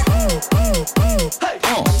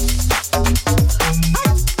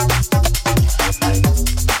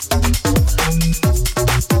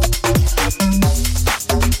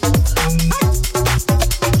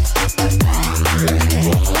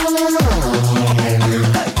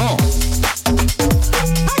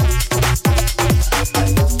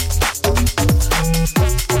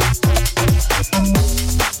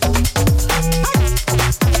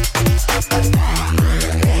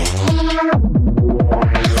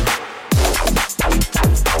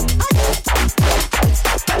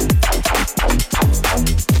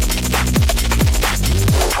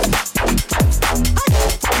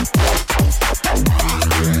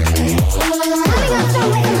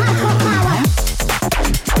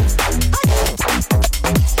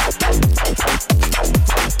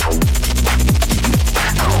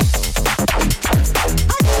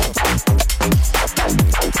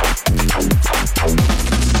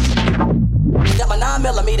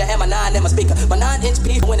 9mm and my 9 in my speaker. My 9-inch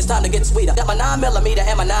piece when it's time to get sweeter. Got my 9mm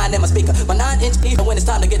and my 9 in my speaker. My 9-inch piece when it's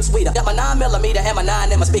time to get sweeter. Got my 9mm and my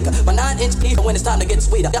 9 in my speaker. My 9-inch piece when it's time to get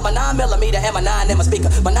sweeter. Got my 9mm and my 9 in my speaker.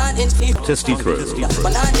 My 9-inch piece. Testy crew.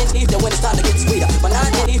 My 9-inch piece when it's time to get sweeter. My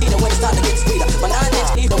 9-inch piece when it's time to get sweeter. My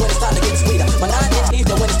 9-inch piece when it's time to get sweeter. My 9-inch piece when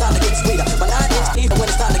it's time to get sweeter. My 9-inch piece when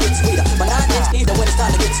it's time to get sweeter. My 9-inch piece when it's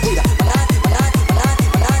time to get sweeter. My 9.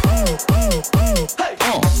 Hey.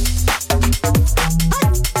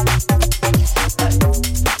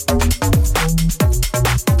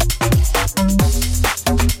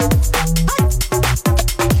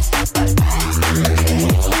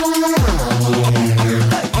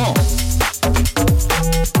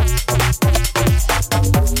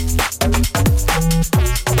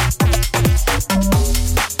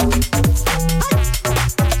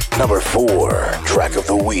 Number 4, track of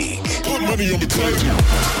the week. Put money on the table.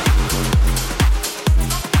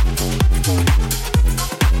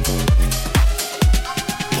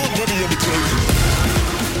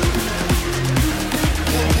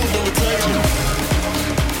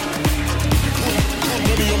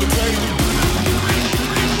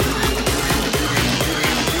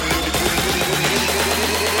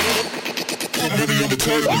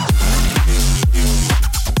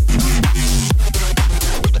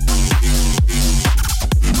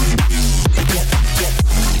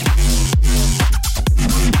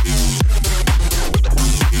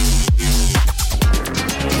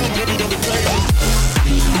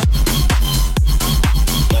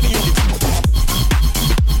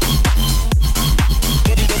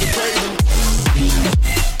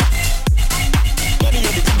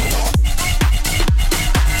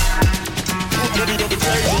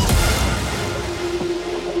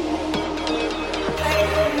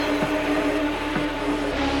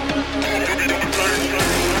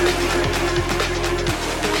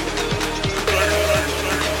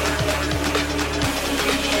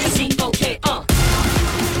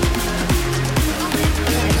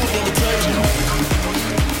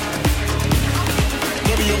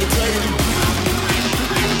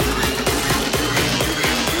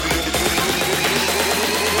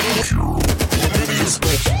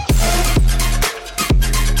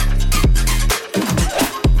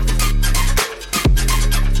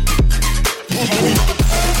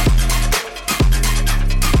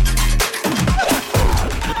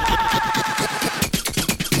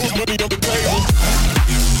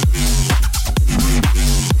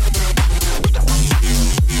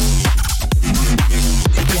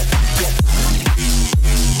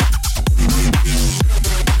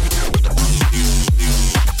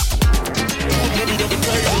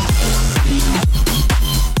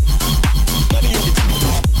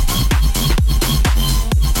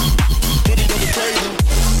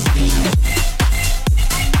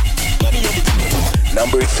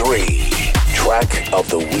 Number 3, track of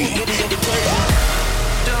the week.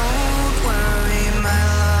 Don't worry, my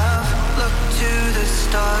love. Look to the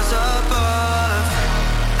stars above.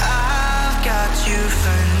 I've got you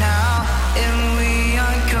for now, and we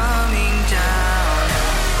aren't coming down.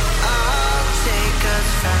 I'll take us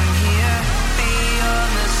from here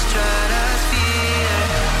beyond the stratosphere,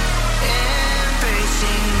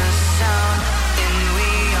 embracing the sound, and we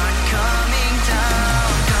aren't coming down,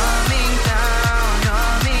 coming down,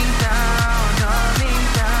 coming down, coming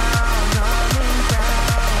down, coming down,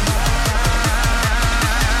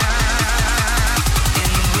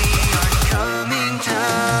 and we aren't coming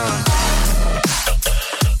down.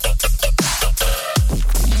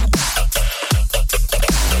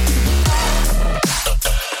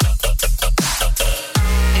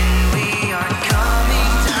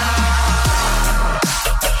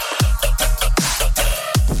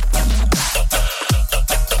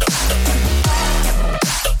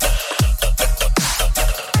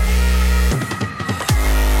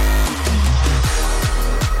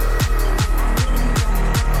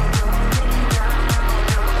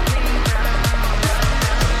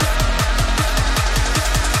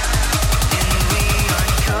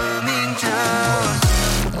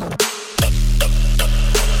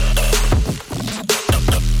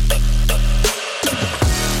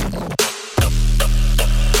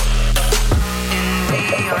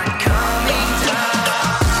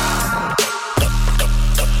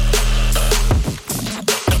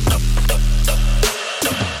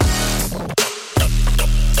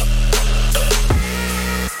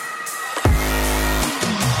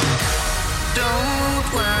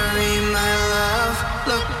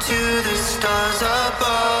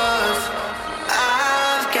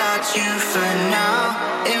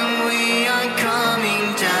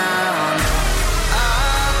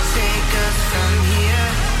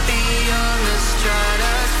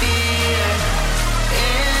 Stratosphere.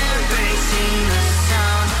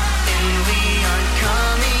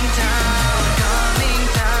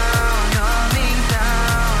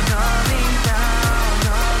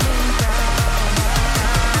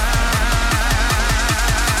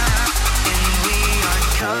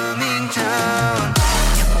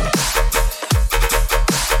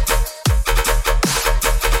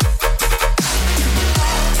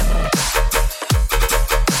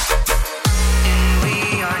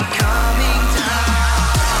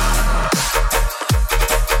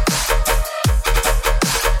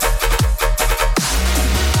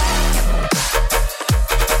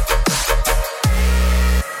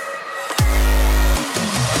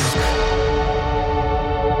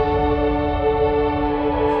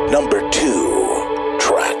 number 2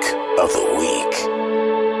 track of the week.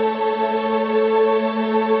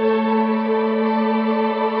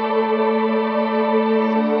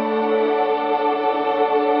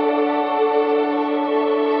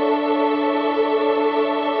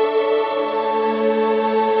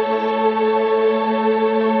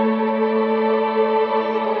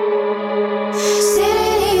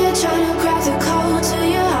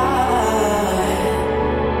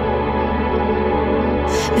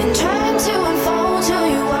 Trying to unfold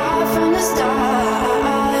who you are from the start.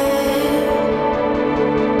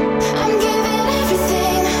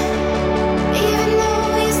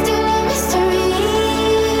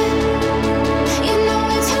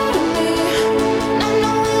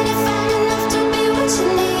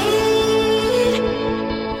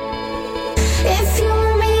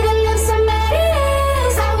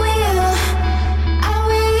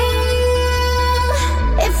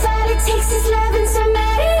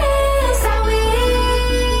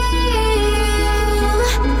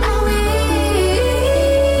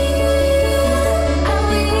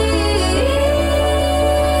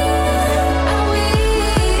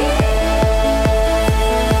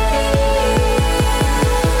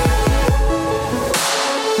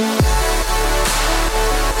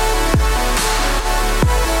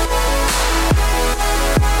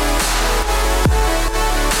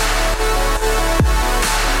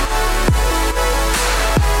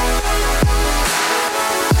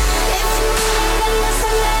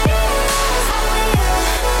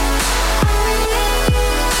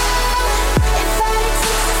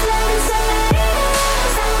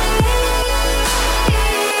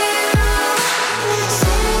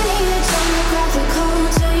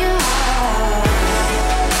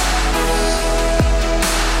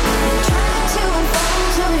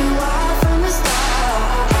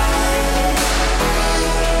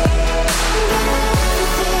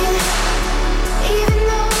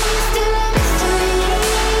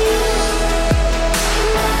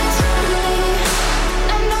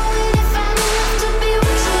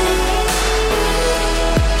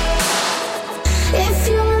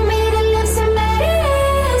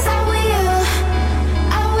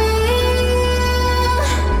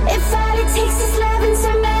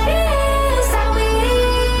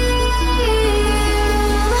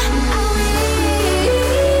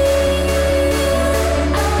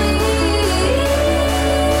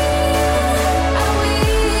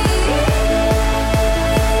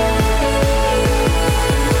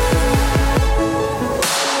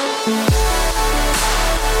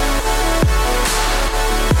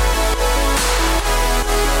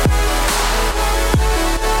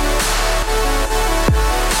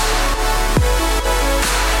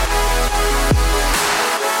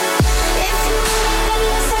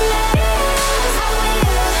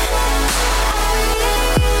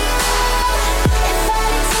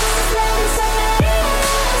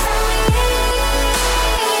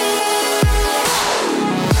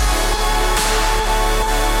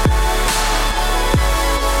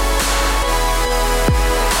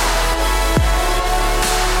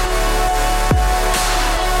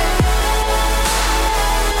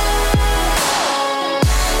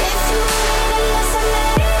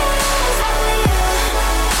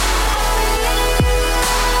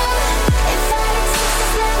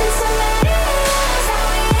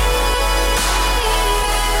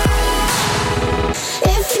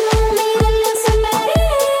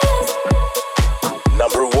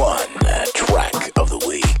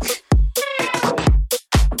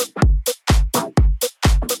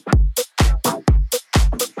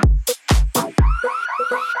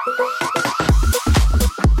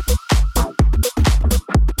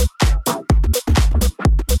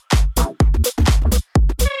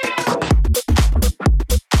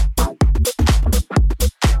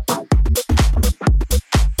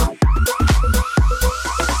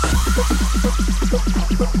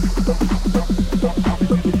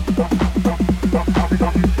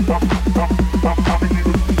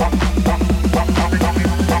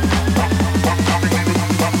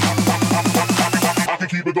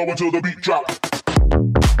 until the beat drop.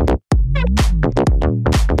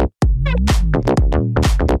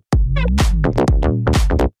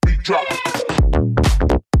 Beat drop.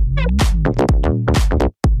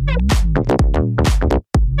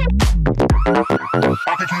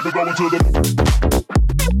 I can keep it going till the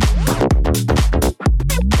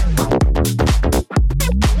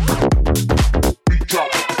beat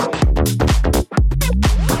drop.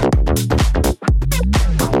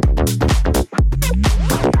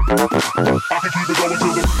 I can keep it going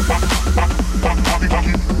till the I can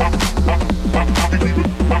keep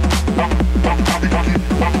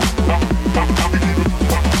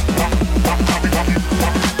it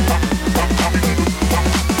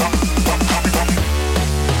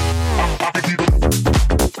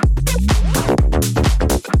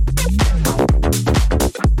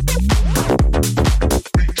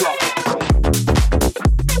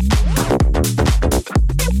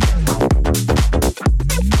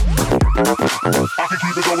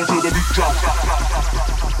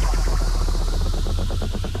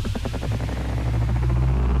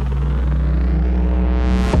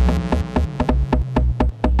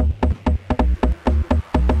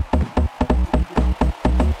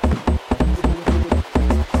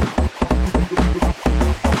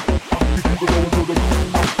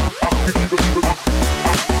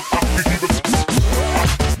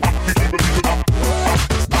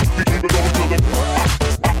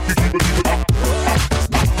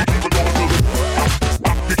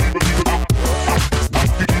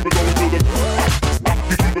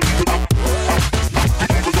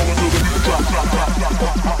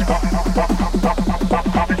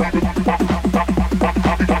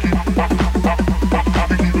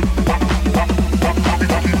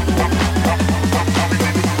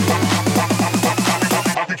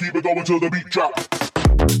it going till the beat drop.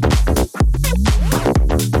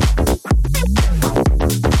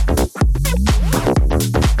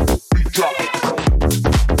 Beat drop.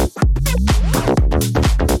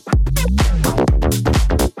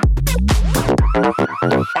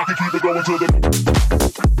 I can keep it going till the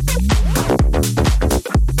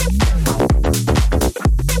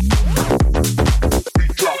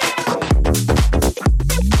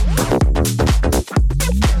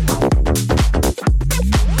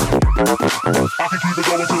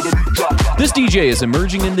This DJ is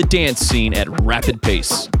emerging in the dance scene at rapid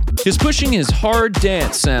pace. He's pushing his hard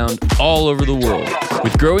dance sound all over the world,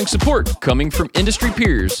 with growing support coming from industry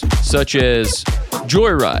peers such as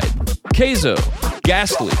Joyride, Keizo,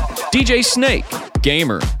 Ghastly, DJ Snake,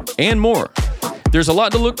 Gamer, and more. There's a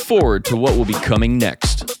lot to look forward to what will be coming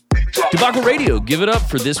next. Debacle Radio, give it up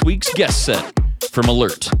for this week's guest set from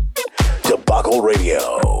Alert. Debacle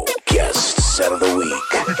Radio, guest set of the week.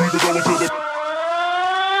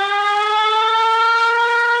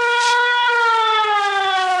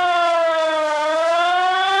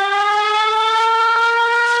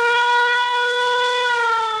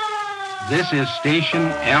 This is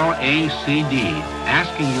station LACD,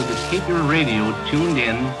 asking you to keep your radio tuned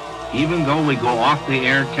in even though we go off the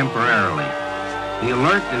air temporarily. The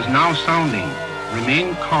alert is now sounding.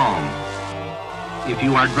 Remain calm. If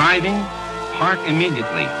you are driving, park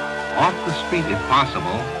immediately, off the street if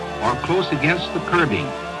possible, or close against the curbing,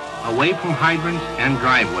 away from hydrants and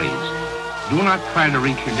driveways. Do not try to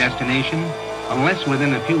reach your destination unless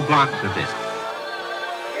within a few blocks of it.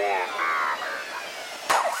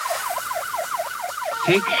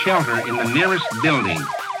 Take shelter in the nearest building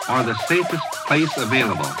or the safest place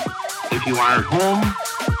available. If you are at home,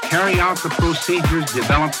 carry out the procedures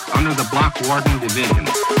developed under the Block Warden Division.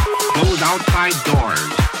 Close outside doors,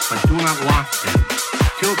 but do not lock them.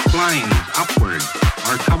 Tilt blinds upward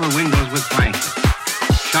or cover windows with blankets.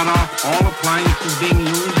 Shut off all appliances being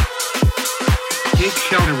used. Take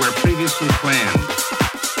shelter where previously planned.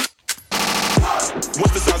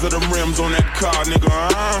 What's the size of the rims on that car, nigga,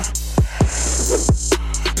 huh?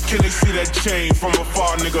 Can they see that chain from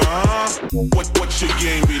afar, nigga, huh? What your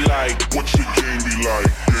game be like? What your game be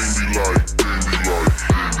like? Game be like, game be like,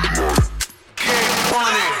 game be like. Get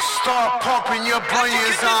funny, start pumping your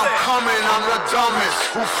bunions. I'm coming, I'm the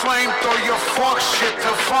dumbest. Who flamethrow your fuck shit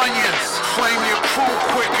to Funyuns? Flame your crew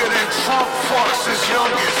quicker than Trump fucks his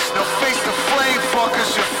youngest. Now face the flame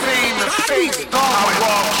fuckers, your fame and fate done. I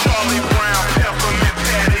rob Charlie Brown, Peppermint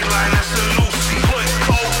Patty, Linus and Lucy. Put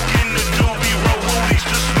coke in the doobie, roll Rudy's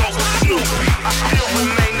to smoke a Snoopy. I still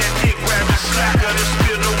remain that dick rabbit slacker to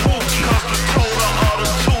spill the wookie. Cause the total of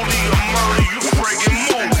the toolie will murder you friggin'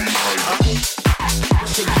 movies.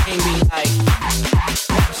 What's your game be like?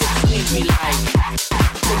 What's your name be like?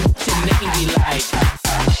 What's your name be like?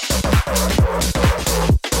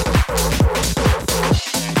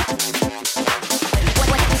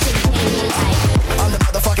 I'm the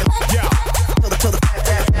motherfucking yeah. I'm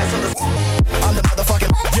the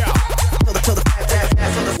motherfucking yeah.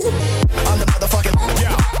 I'm the motherfucking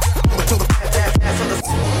yeah.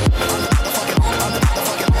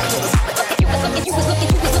 You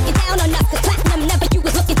was looking down on us, 'cause platinum never. You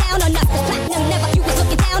was looking down on us, 'cause platinum never. You was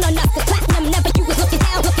looking down on us, 'cause platinum never. You was looking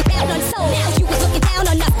down on soul. Now you was looking down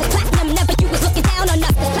on us, 'cause platinum never. You was looking down on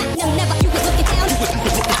us, 'cause platinum never. You was looking down.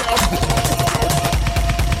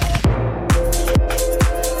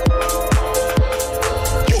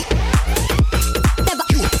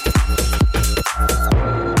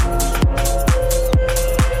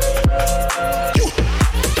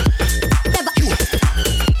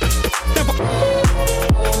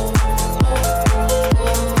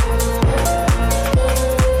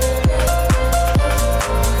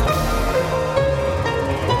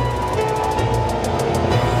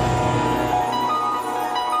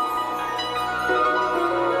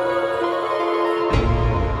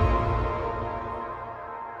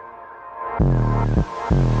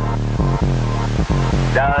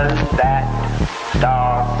 Does that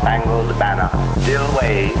star-spangled banner still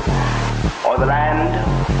wave o'er the land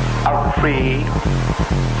of the free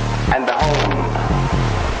and the home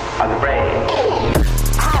of the brave?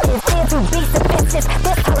 I intend to be submissive.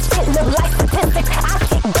 This whole shit look like statistics. I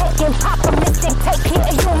kick back and pop a mystic. Take care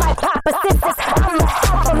of you, my proper sisters. I'ma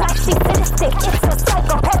help them like she's sadistic. It's a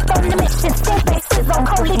psychopath on the mission. Skin faces on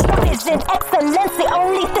holy division. Excellency,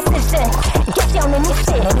 only decision. Get you on the new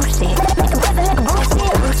shit. Make a present like a bullshit.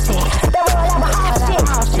 That will have a hot shit.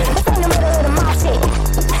 This ain't the middle of the mall shit.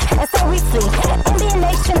 And so we sleep. NBA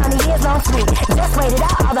Nation on a years long sweep. Just wait it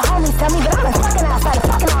out. All the homies tell me that I'm fucking outside the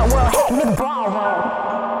fucking art world. Heck, nigga, ball roll.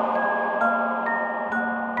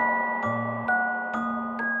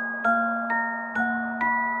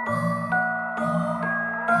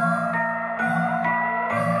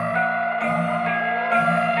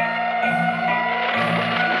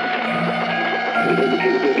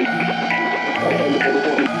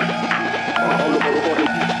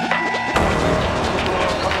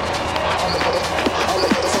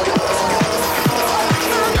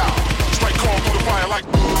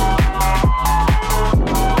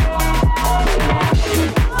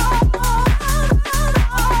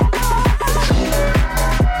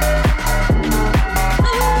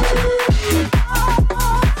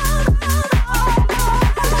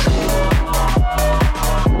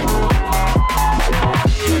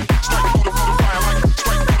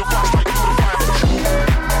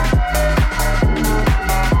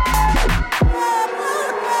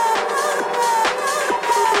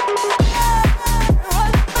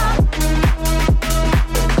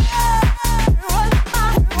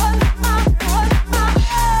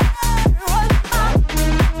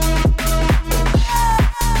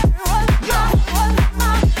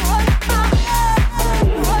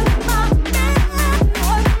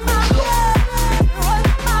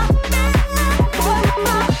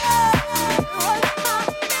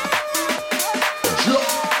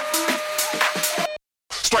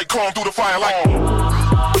 fire like.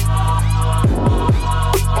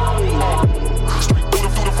 Straight through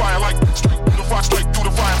the fire like. Straight through the fire, straight through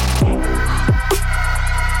the fire.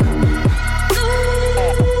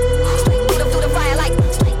 Straight crawl through the fire like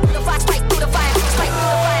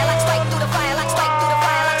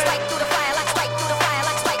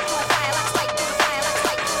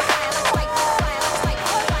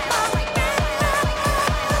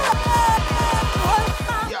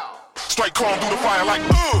Straight crawl through the fire like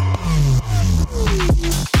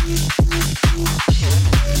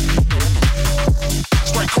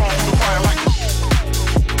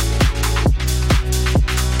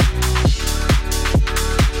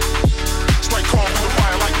Straight crawl through the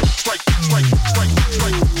fire like straight.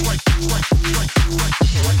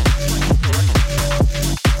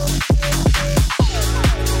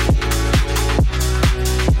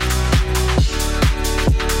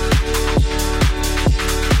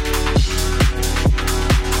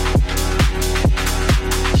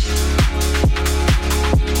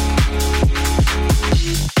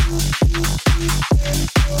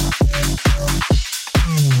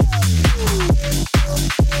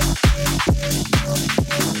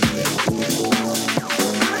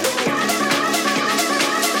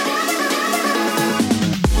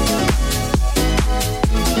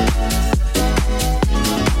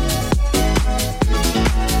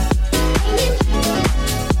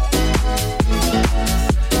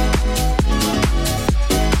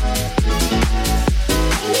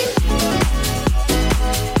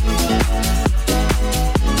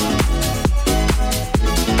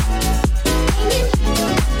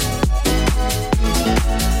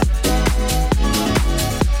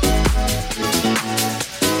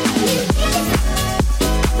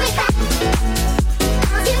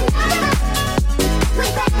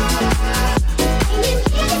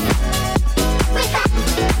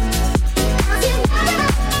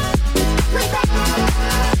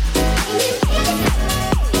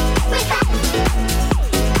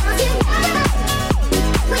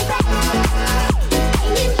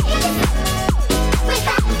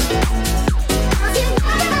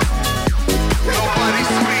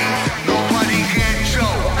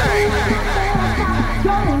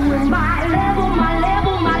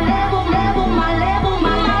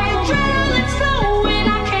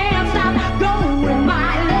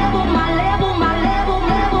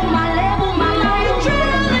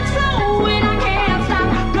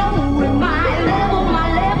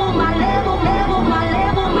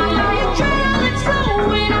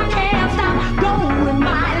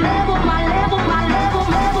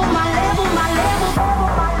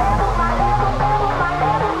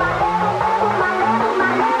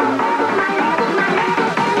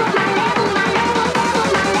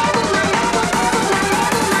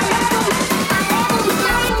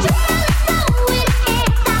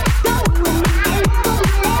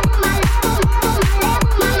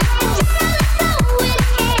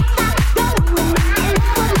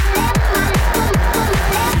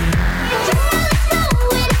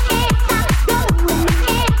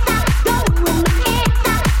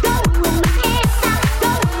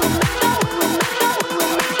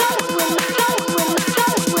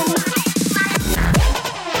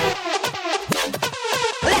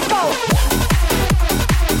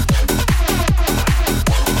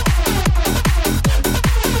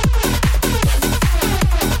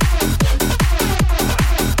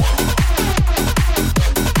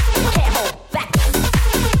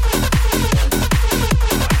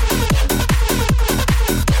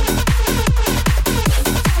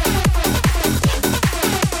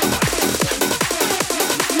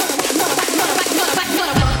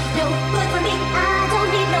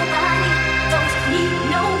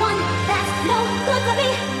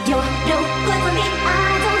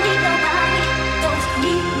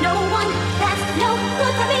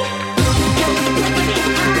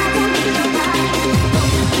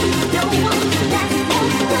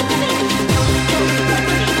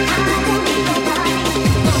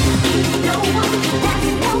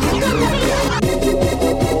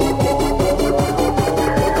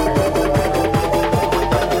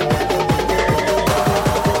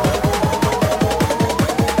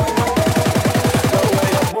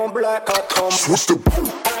 What's the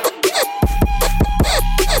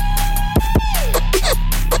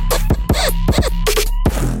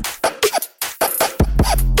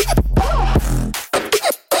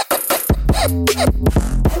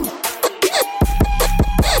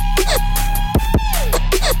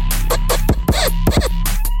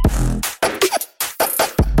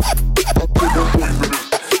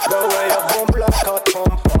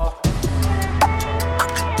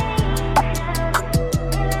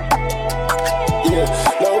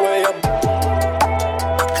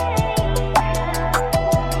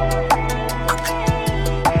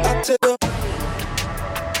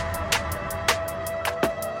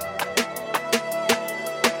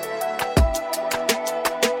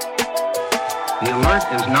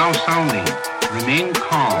is now sounding. Remain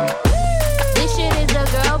calm. This shit is a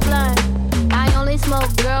girl blunt. I only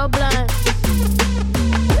smoke girl blunt.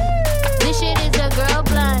 This shit is a girl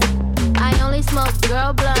blunt. I only smoke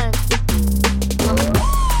girl blunt.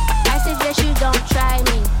 I suggest you don't try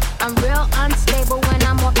me. I'm real unstable when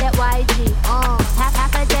I'm off that YG.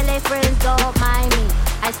 Half a jelly friends don't mind me.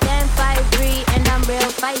 I stand 5'3" and I'm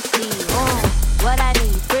real feisty. What I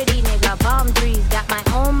need, pretty nigga, bomb trees. Got my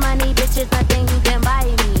own money, bitches, nothing you can buy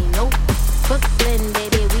me. Nope. Brooklyn,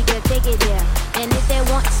 baby, we can take it there. And if they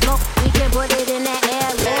want smoke, we can put it in the air.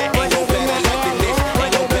 Let's put it in the air. Let's put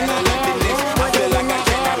it in the air. Let's put it in the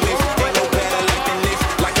air. Let's put it in the air.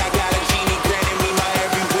 Like I got a genie granting me my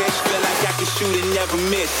every wish. Feel like I can shoot and never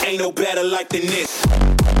miss. Ain't no better like than this.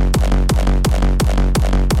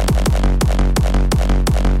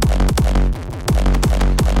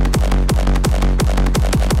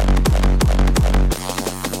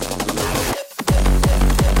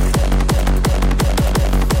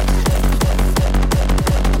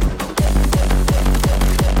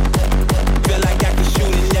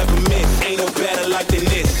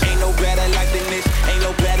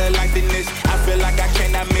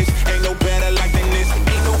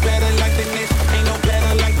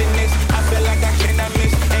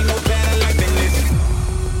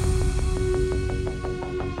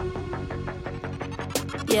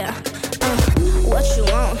 Yeah. What you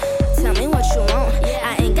want? Tell me what you want.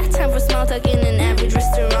 I ain't got time for small talk in an average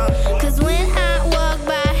restaurant. Cause when I walk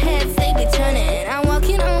by, heads they be turning. I'm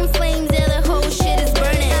walking on flames, yeah, the whole shit is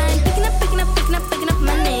burning. I'm picking up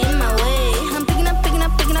money in my way. I'm picking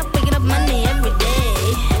up money every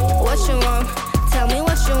day. What you want? Tell me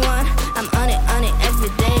what you want. I'm on it every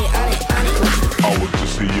day. On it. I was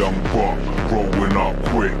just a young buck, growing up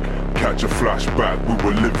quick. Catch a flashback, we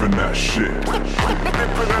were living that shit.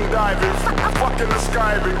 Dipping and diving, fucking the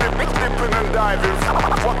skiving. Dipping and diving,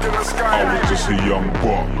 fucking the skiving. I was just a young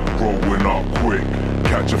buck, growing up quick.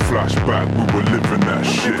 Catch a flashback, we were living that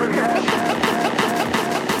shit.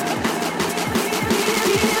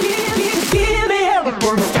 Give me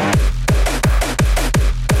everything.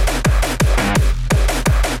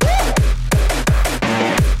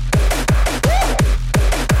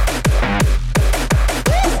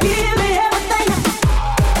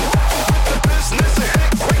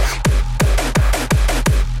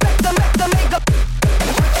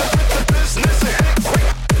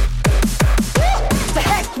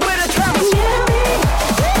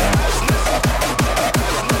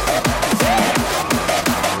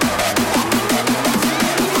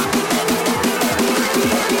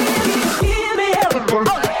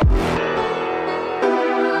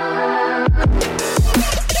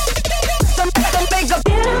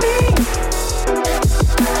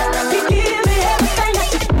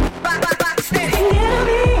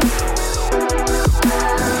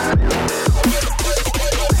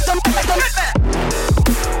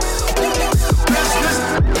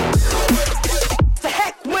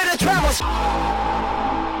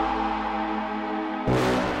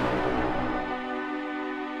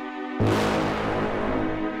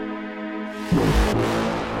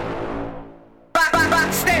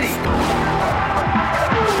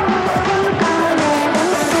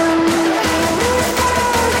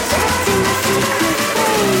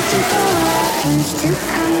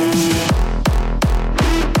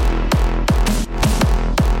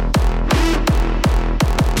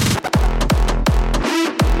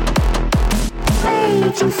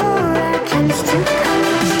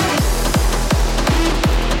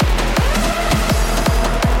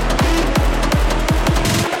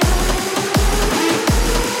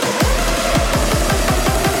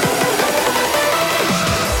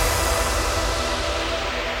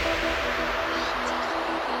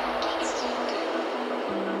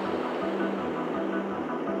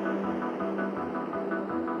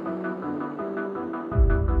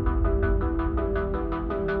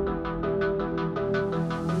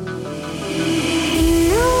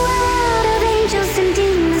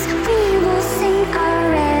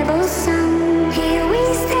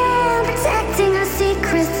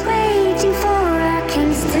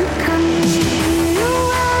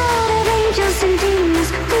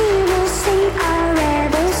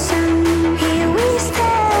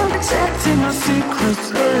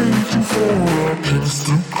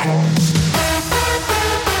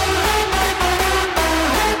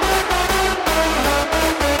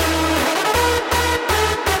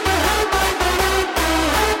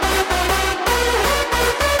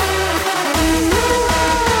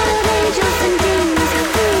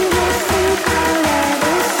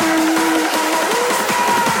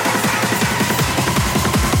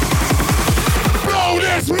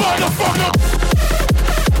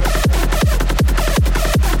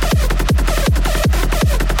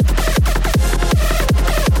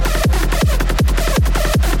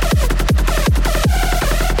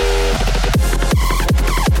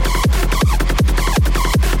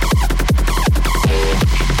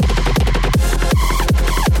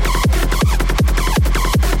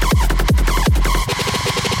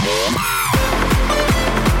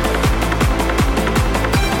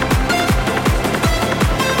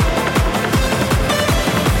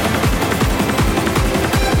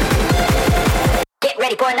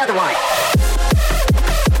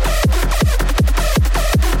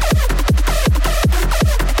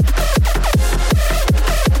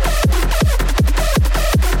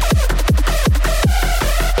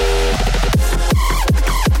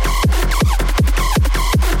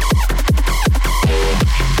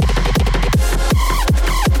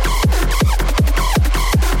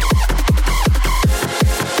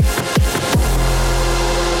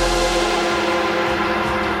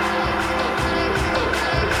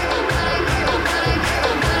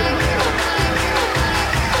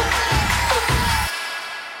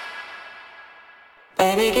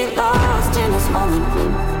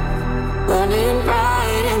 moment. Burning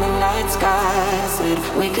bright in the night sky. Said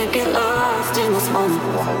we could get lost in this moment.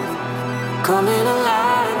 Coming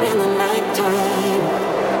alive in the nighttime.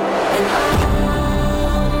 And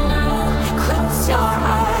close your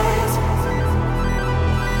eyes.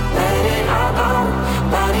 Let it all go,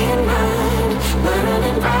 body and mind.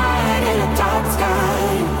 Burning bright in a dark sky.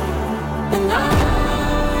 And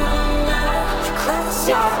close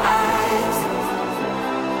your eyes.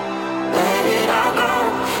 Let it all go,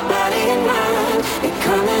 body and mind. You're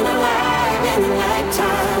coming alive in the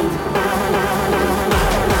nighttime.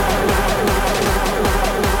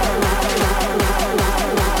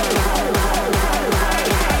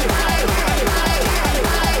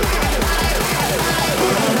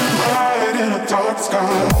 Bright in a dark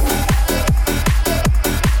sky.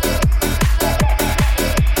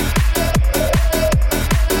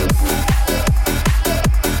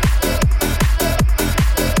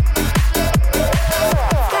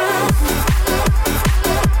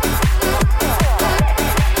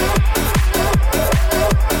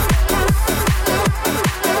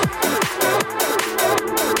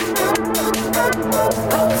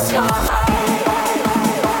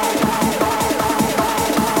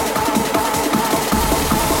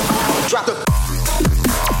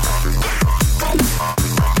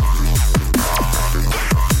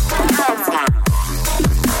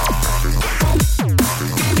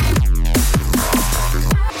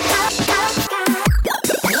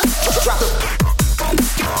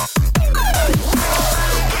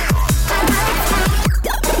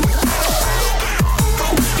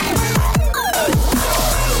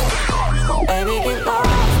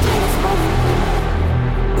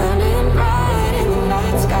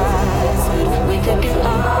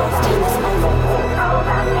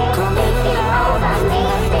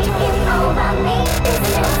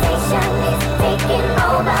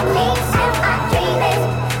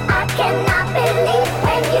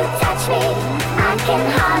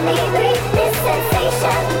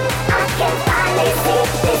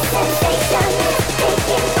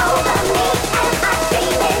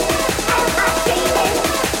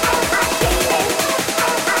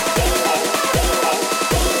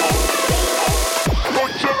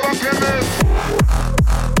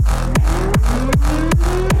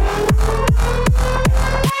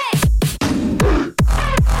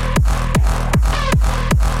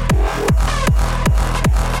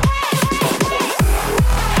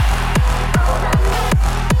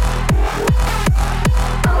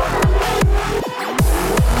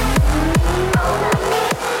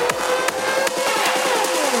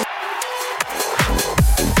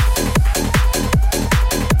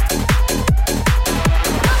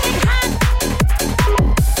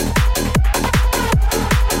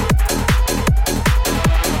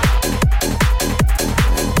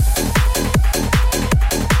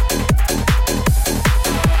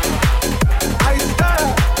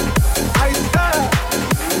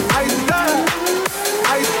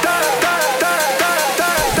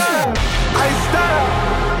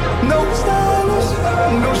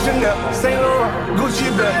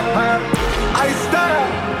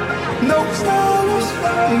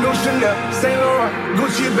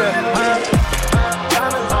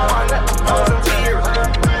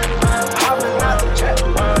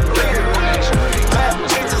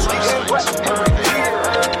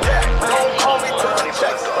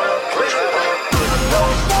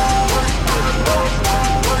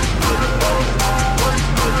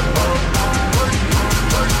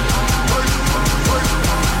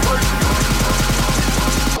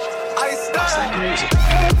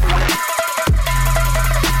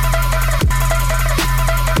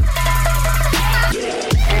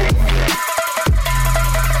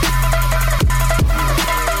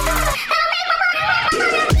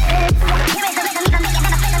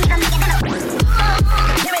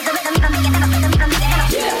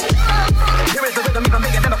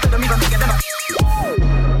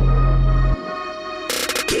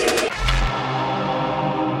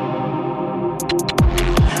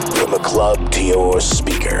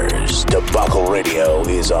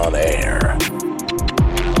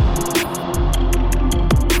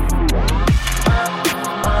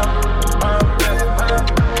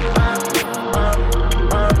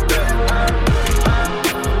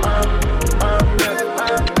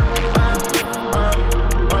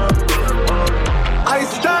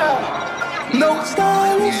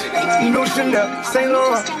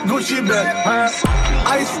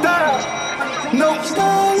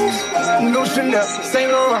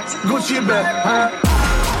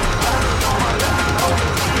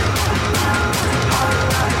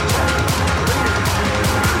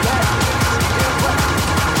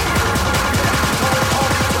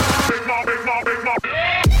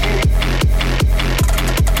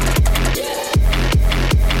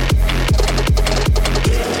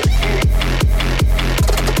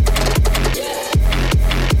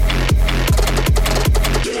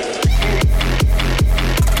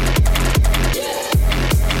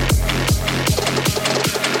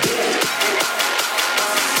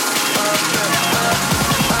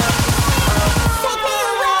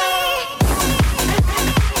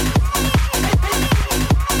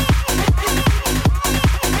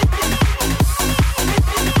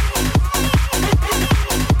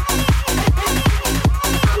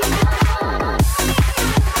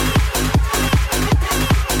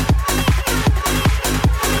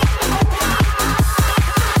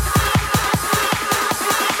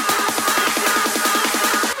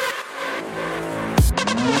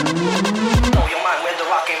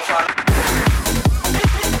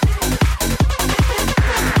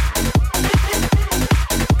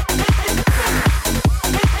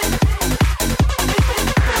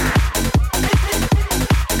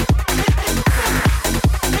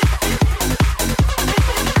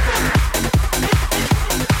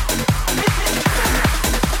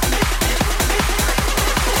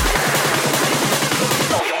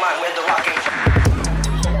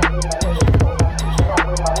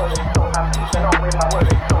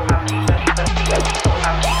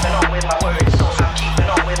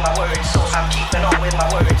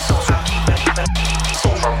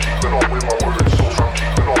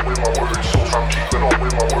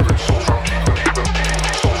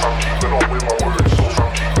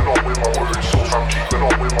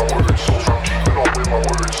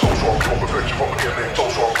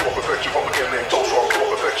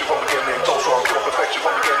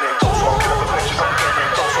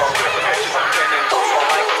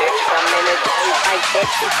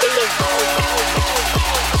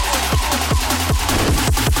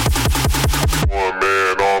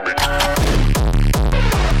 One-man army.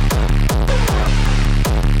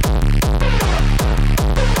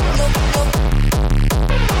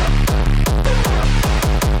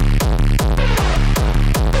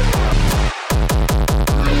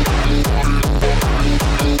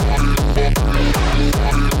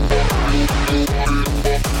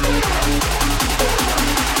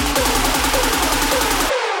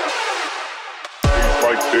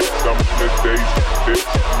 Like this, some of the days, this,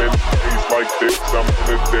 many days like this, some of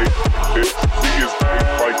the days, this, see his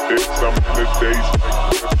face like this, some of the days,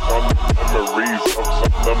 some memories of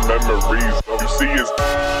some of the memories of, you see his.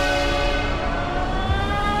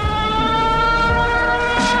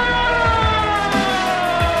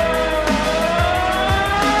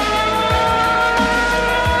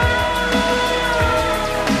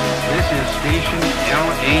 This is station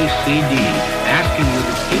LACD, asking you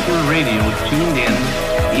to keep your radio tuned in,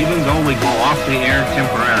 even though we go off the air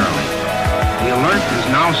temporarily. The alert is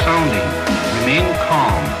now sounding. Remain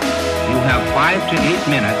calm. You have 5 to 8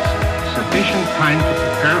 minutes, sufficient time to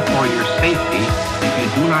prepare for your safety if you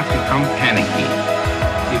do not become panicky.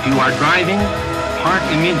 If you are driving, park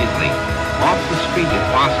immediately, off the street if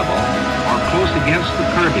possible, or close against the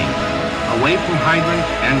curbing, away from hydrants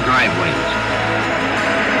and driveways.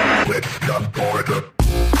 With the border.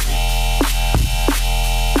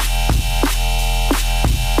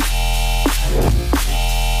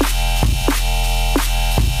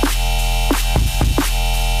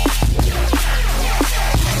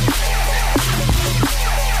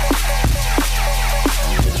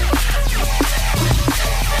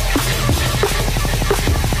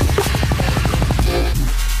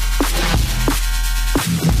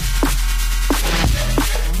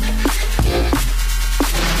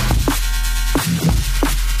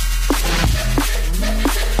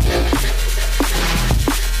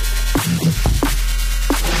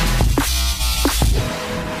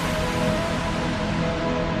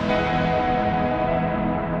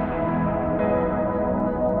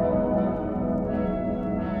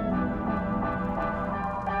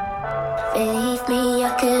 Believe me, I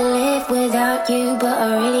could live without you, but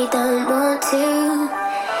I really don't want to.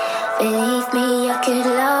 Believe me, I could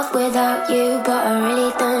love without you, but I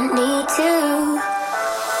really don't need to.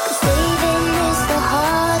 'Cause leaving is the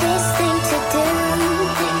hardest thing to do.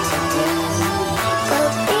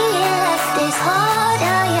 But being left is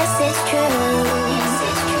harder, yes it's true.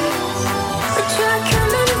 But you're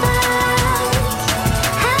coming back.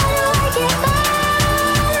 How do I get back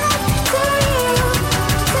to you?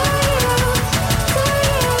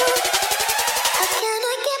 How can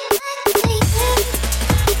I get back to you?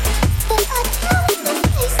 But I don't know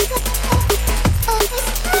this. Oh,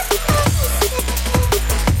 this you're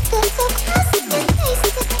so close to your face.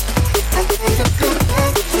 I'm gonna get back to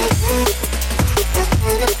you. I'm gonna get back to you. I'm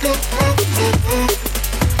gonna get back to you.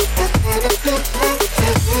 I'm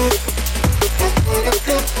gonna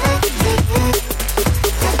get back to you.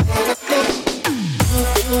 I'm gonna get.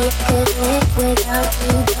 Maybe I could live without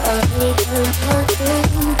you, but I really don't want to.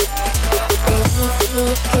 Maybe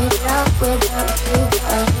I could love without you, but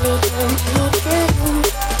I really don't need to.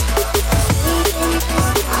 Leaving is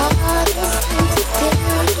the hardest thing to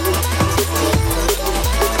do.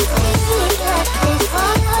 Being left is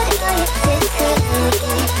harder, yes it's true.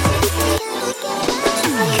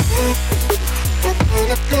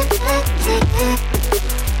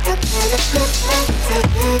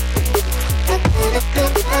 I'm gonna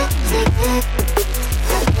get back to you. I'm gonna get back to you. I'm gonna get back to you. I'm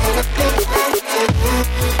gonna get back to you.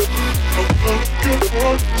 I'm gonna get back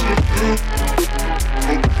to you.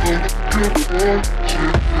 I'm gonna get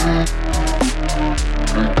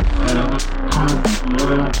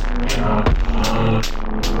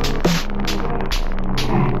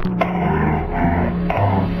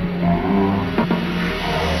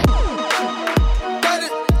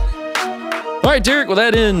All right, Derek, well,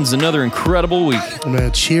 that ends another incredible week.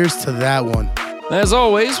 Man, cheers to that one. As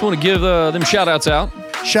always, want to give them shout-outs out.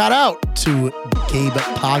 Shout out to Gabe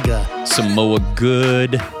Paga. Samoa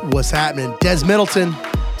Good. What's happening? Des Middleton.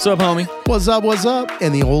 What's up, homie? What's up, what's up?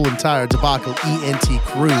 And the whole entire Debacle ENT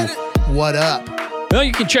crew. What up? Well,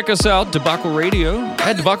 you can check us out, Debacle Radio,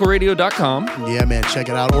 at debacleradio.com. Yeah, man, check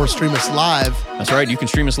it out. Or stream us live. That's right. You can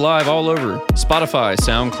stream us live all over Spotify,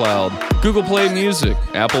 SoundCloud, Google Play Music,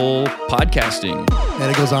 Apple Podcasting. And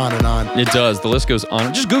it goes on and on. It does. The list goes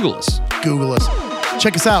on. Just Google us. Google us.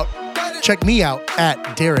 Check us out. Check me out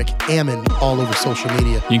at Derek Ammon all over social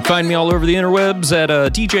media. You can find me all over the interwebs at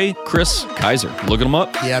DJ Chris Kaiser. Look them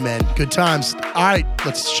up. Yeah, man. Good times. All right,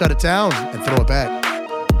 let's shut it down and throw it back.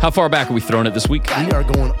 How far back are we throwing it this week? We are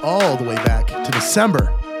going all the way back to December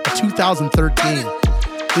of 2013.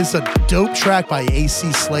 This is a dope track by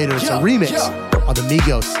AC Slater. It's a remix of the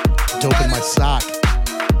Migos, Dope in My Sock.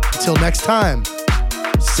 Until next time,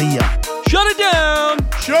 see ya. Shut it down!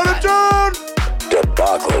 Shut it down!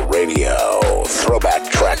 Debacle Radio, throwback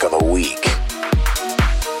track of the week.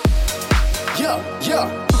 Yeah.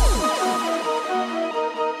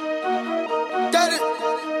 Got it.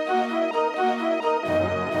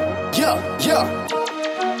 Yeah.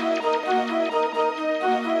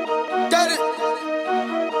 Got it.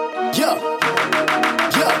 Yeah.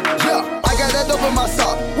 I got that dope in my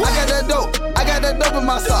sock. I got that dope. I got that dope in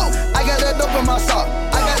my sock. I got that dope in my sock.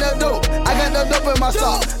 I got that dope. I got that dope in my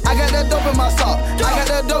sock. I got that dope in my sock. I got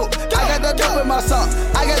that dope. I got that dope in my sock.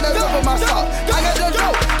 I got that dope in my sock. I got that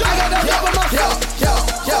dope. I got that dope in my sock.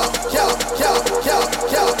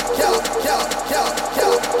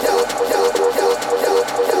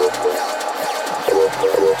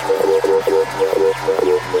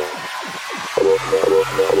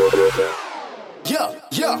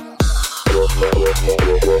 Yeah.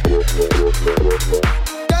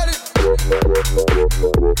 Got it.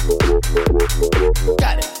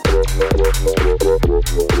 Got it.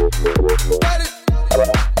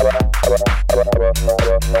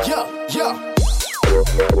 Yeah.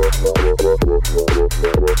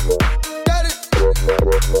 Got it.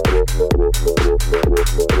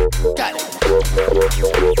 Got it.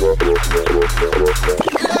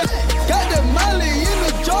 Got the Molly in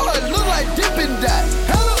the jar, it look like dipping that.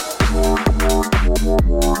 Hello.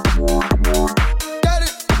 Got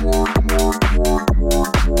it.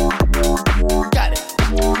 Got it. Got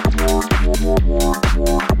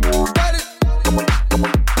it.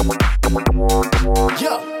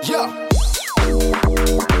 Yeah.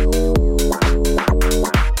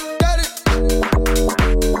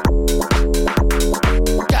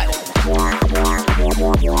 Got it. Got it.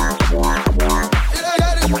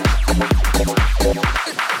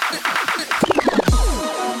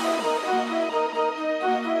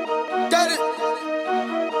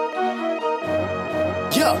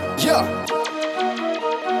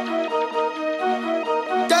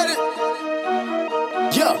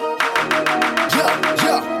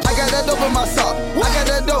 dope in my sock. I got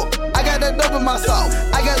that dope. I got that dope in my sock.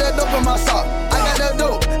 I got that dope in my sock. I got that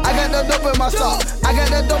dope. I got that dope in my sock. I got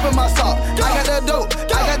that dope in my sock. I got that dope.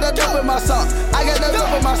 I got that dope in my sock. I got that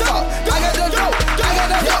dope in my sock. I got that dope. I got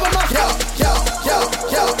that dope in my sock. Yo, yo,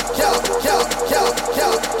 yo, yo, yo, yo, yo, yo,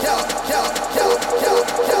 yo, yo, yo,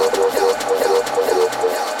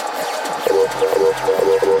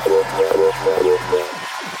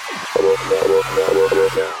 yo,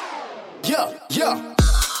 yo, yo, yo.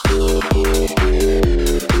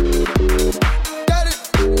 Got it.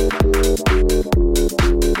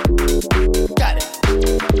 Got it.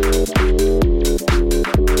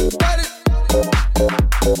 Got it.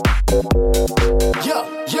 Yeah,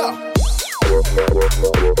 yeah.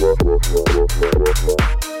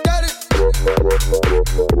 Got it.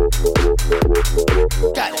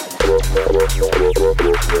 Got it. Got it.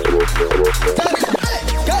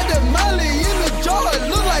 Got that Molly in the jar, it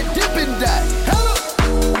look like dipping that. Hello.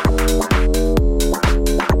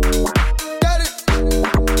 Got it.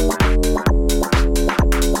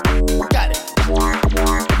 Got it. Got it.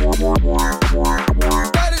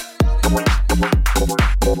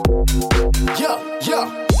 Yeah, yeah.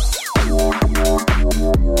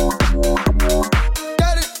 Got it.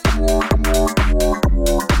 Got it.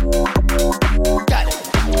 Got it.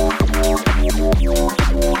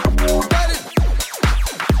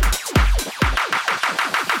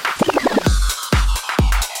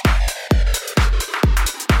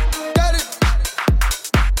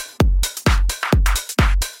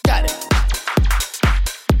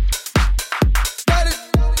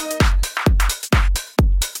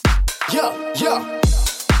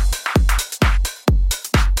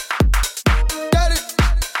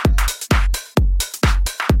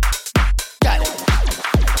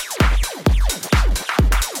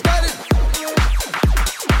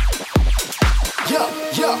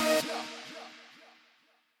 Yeah.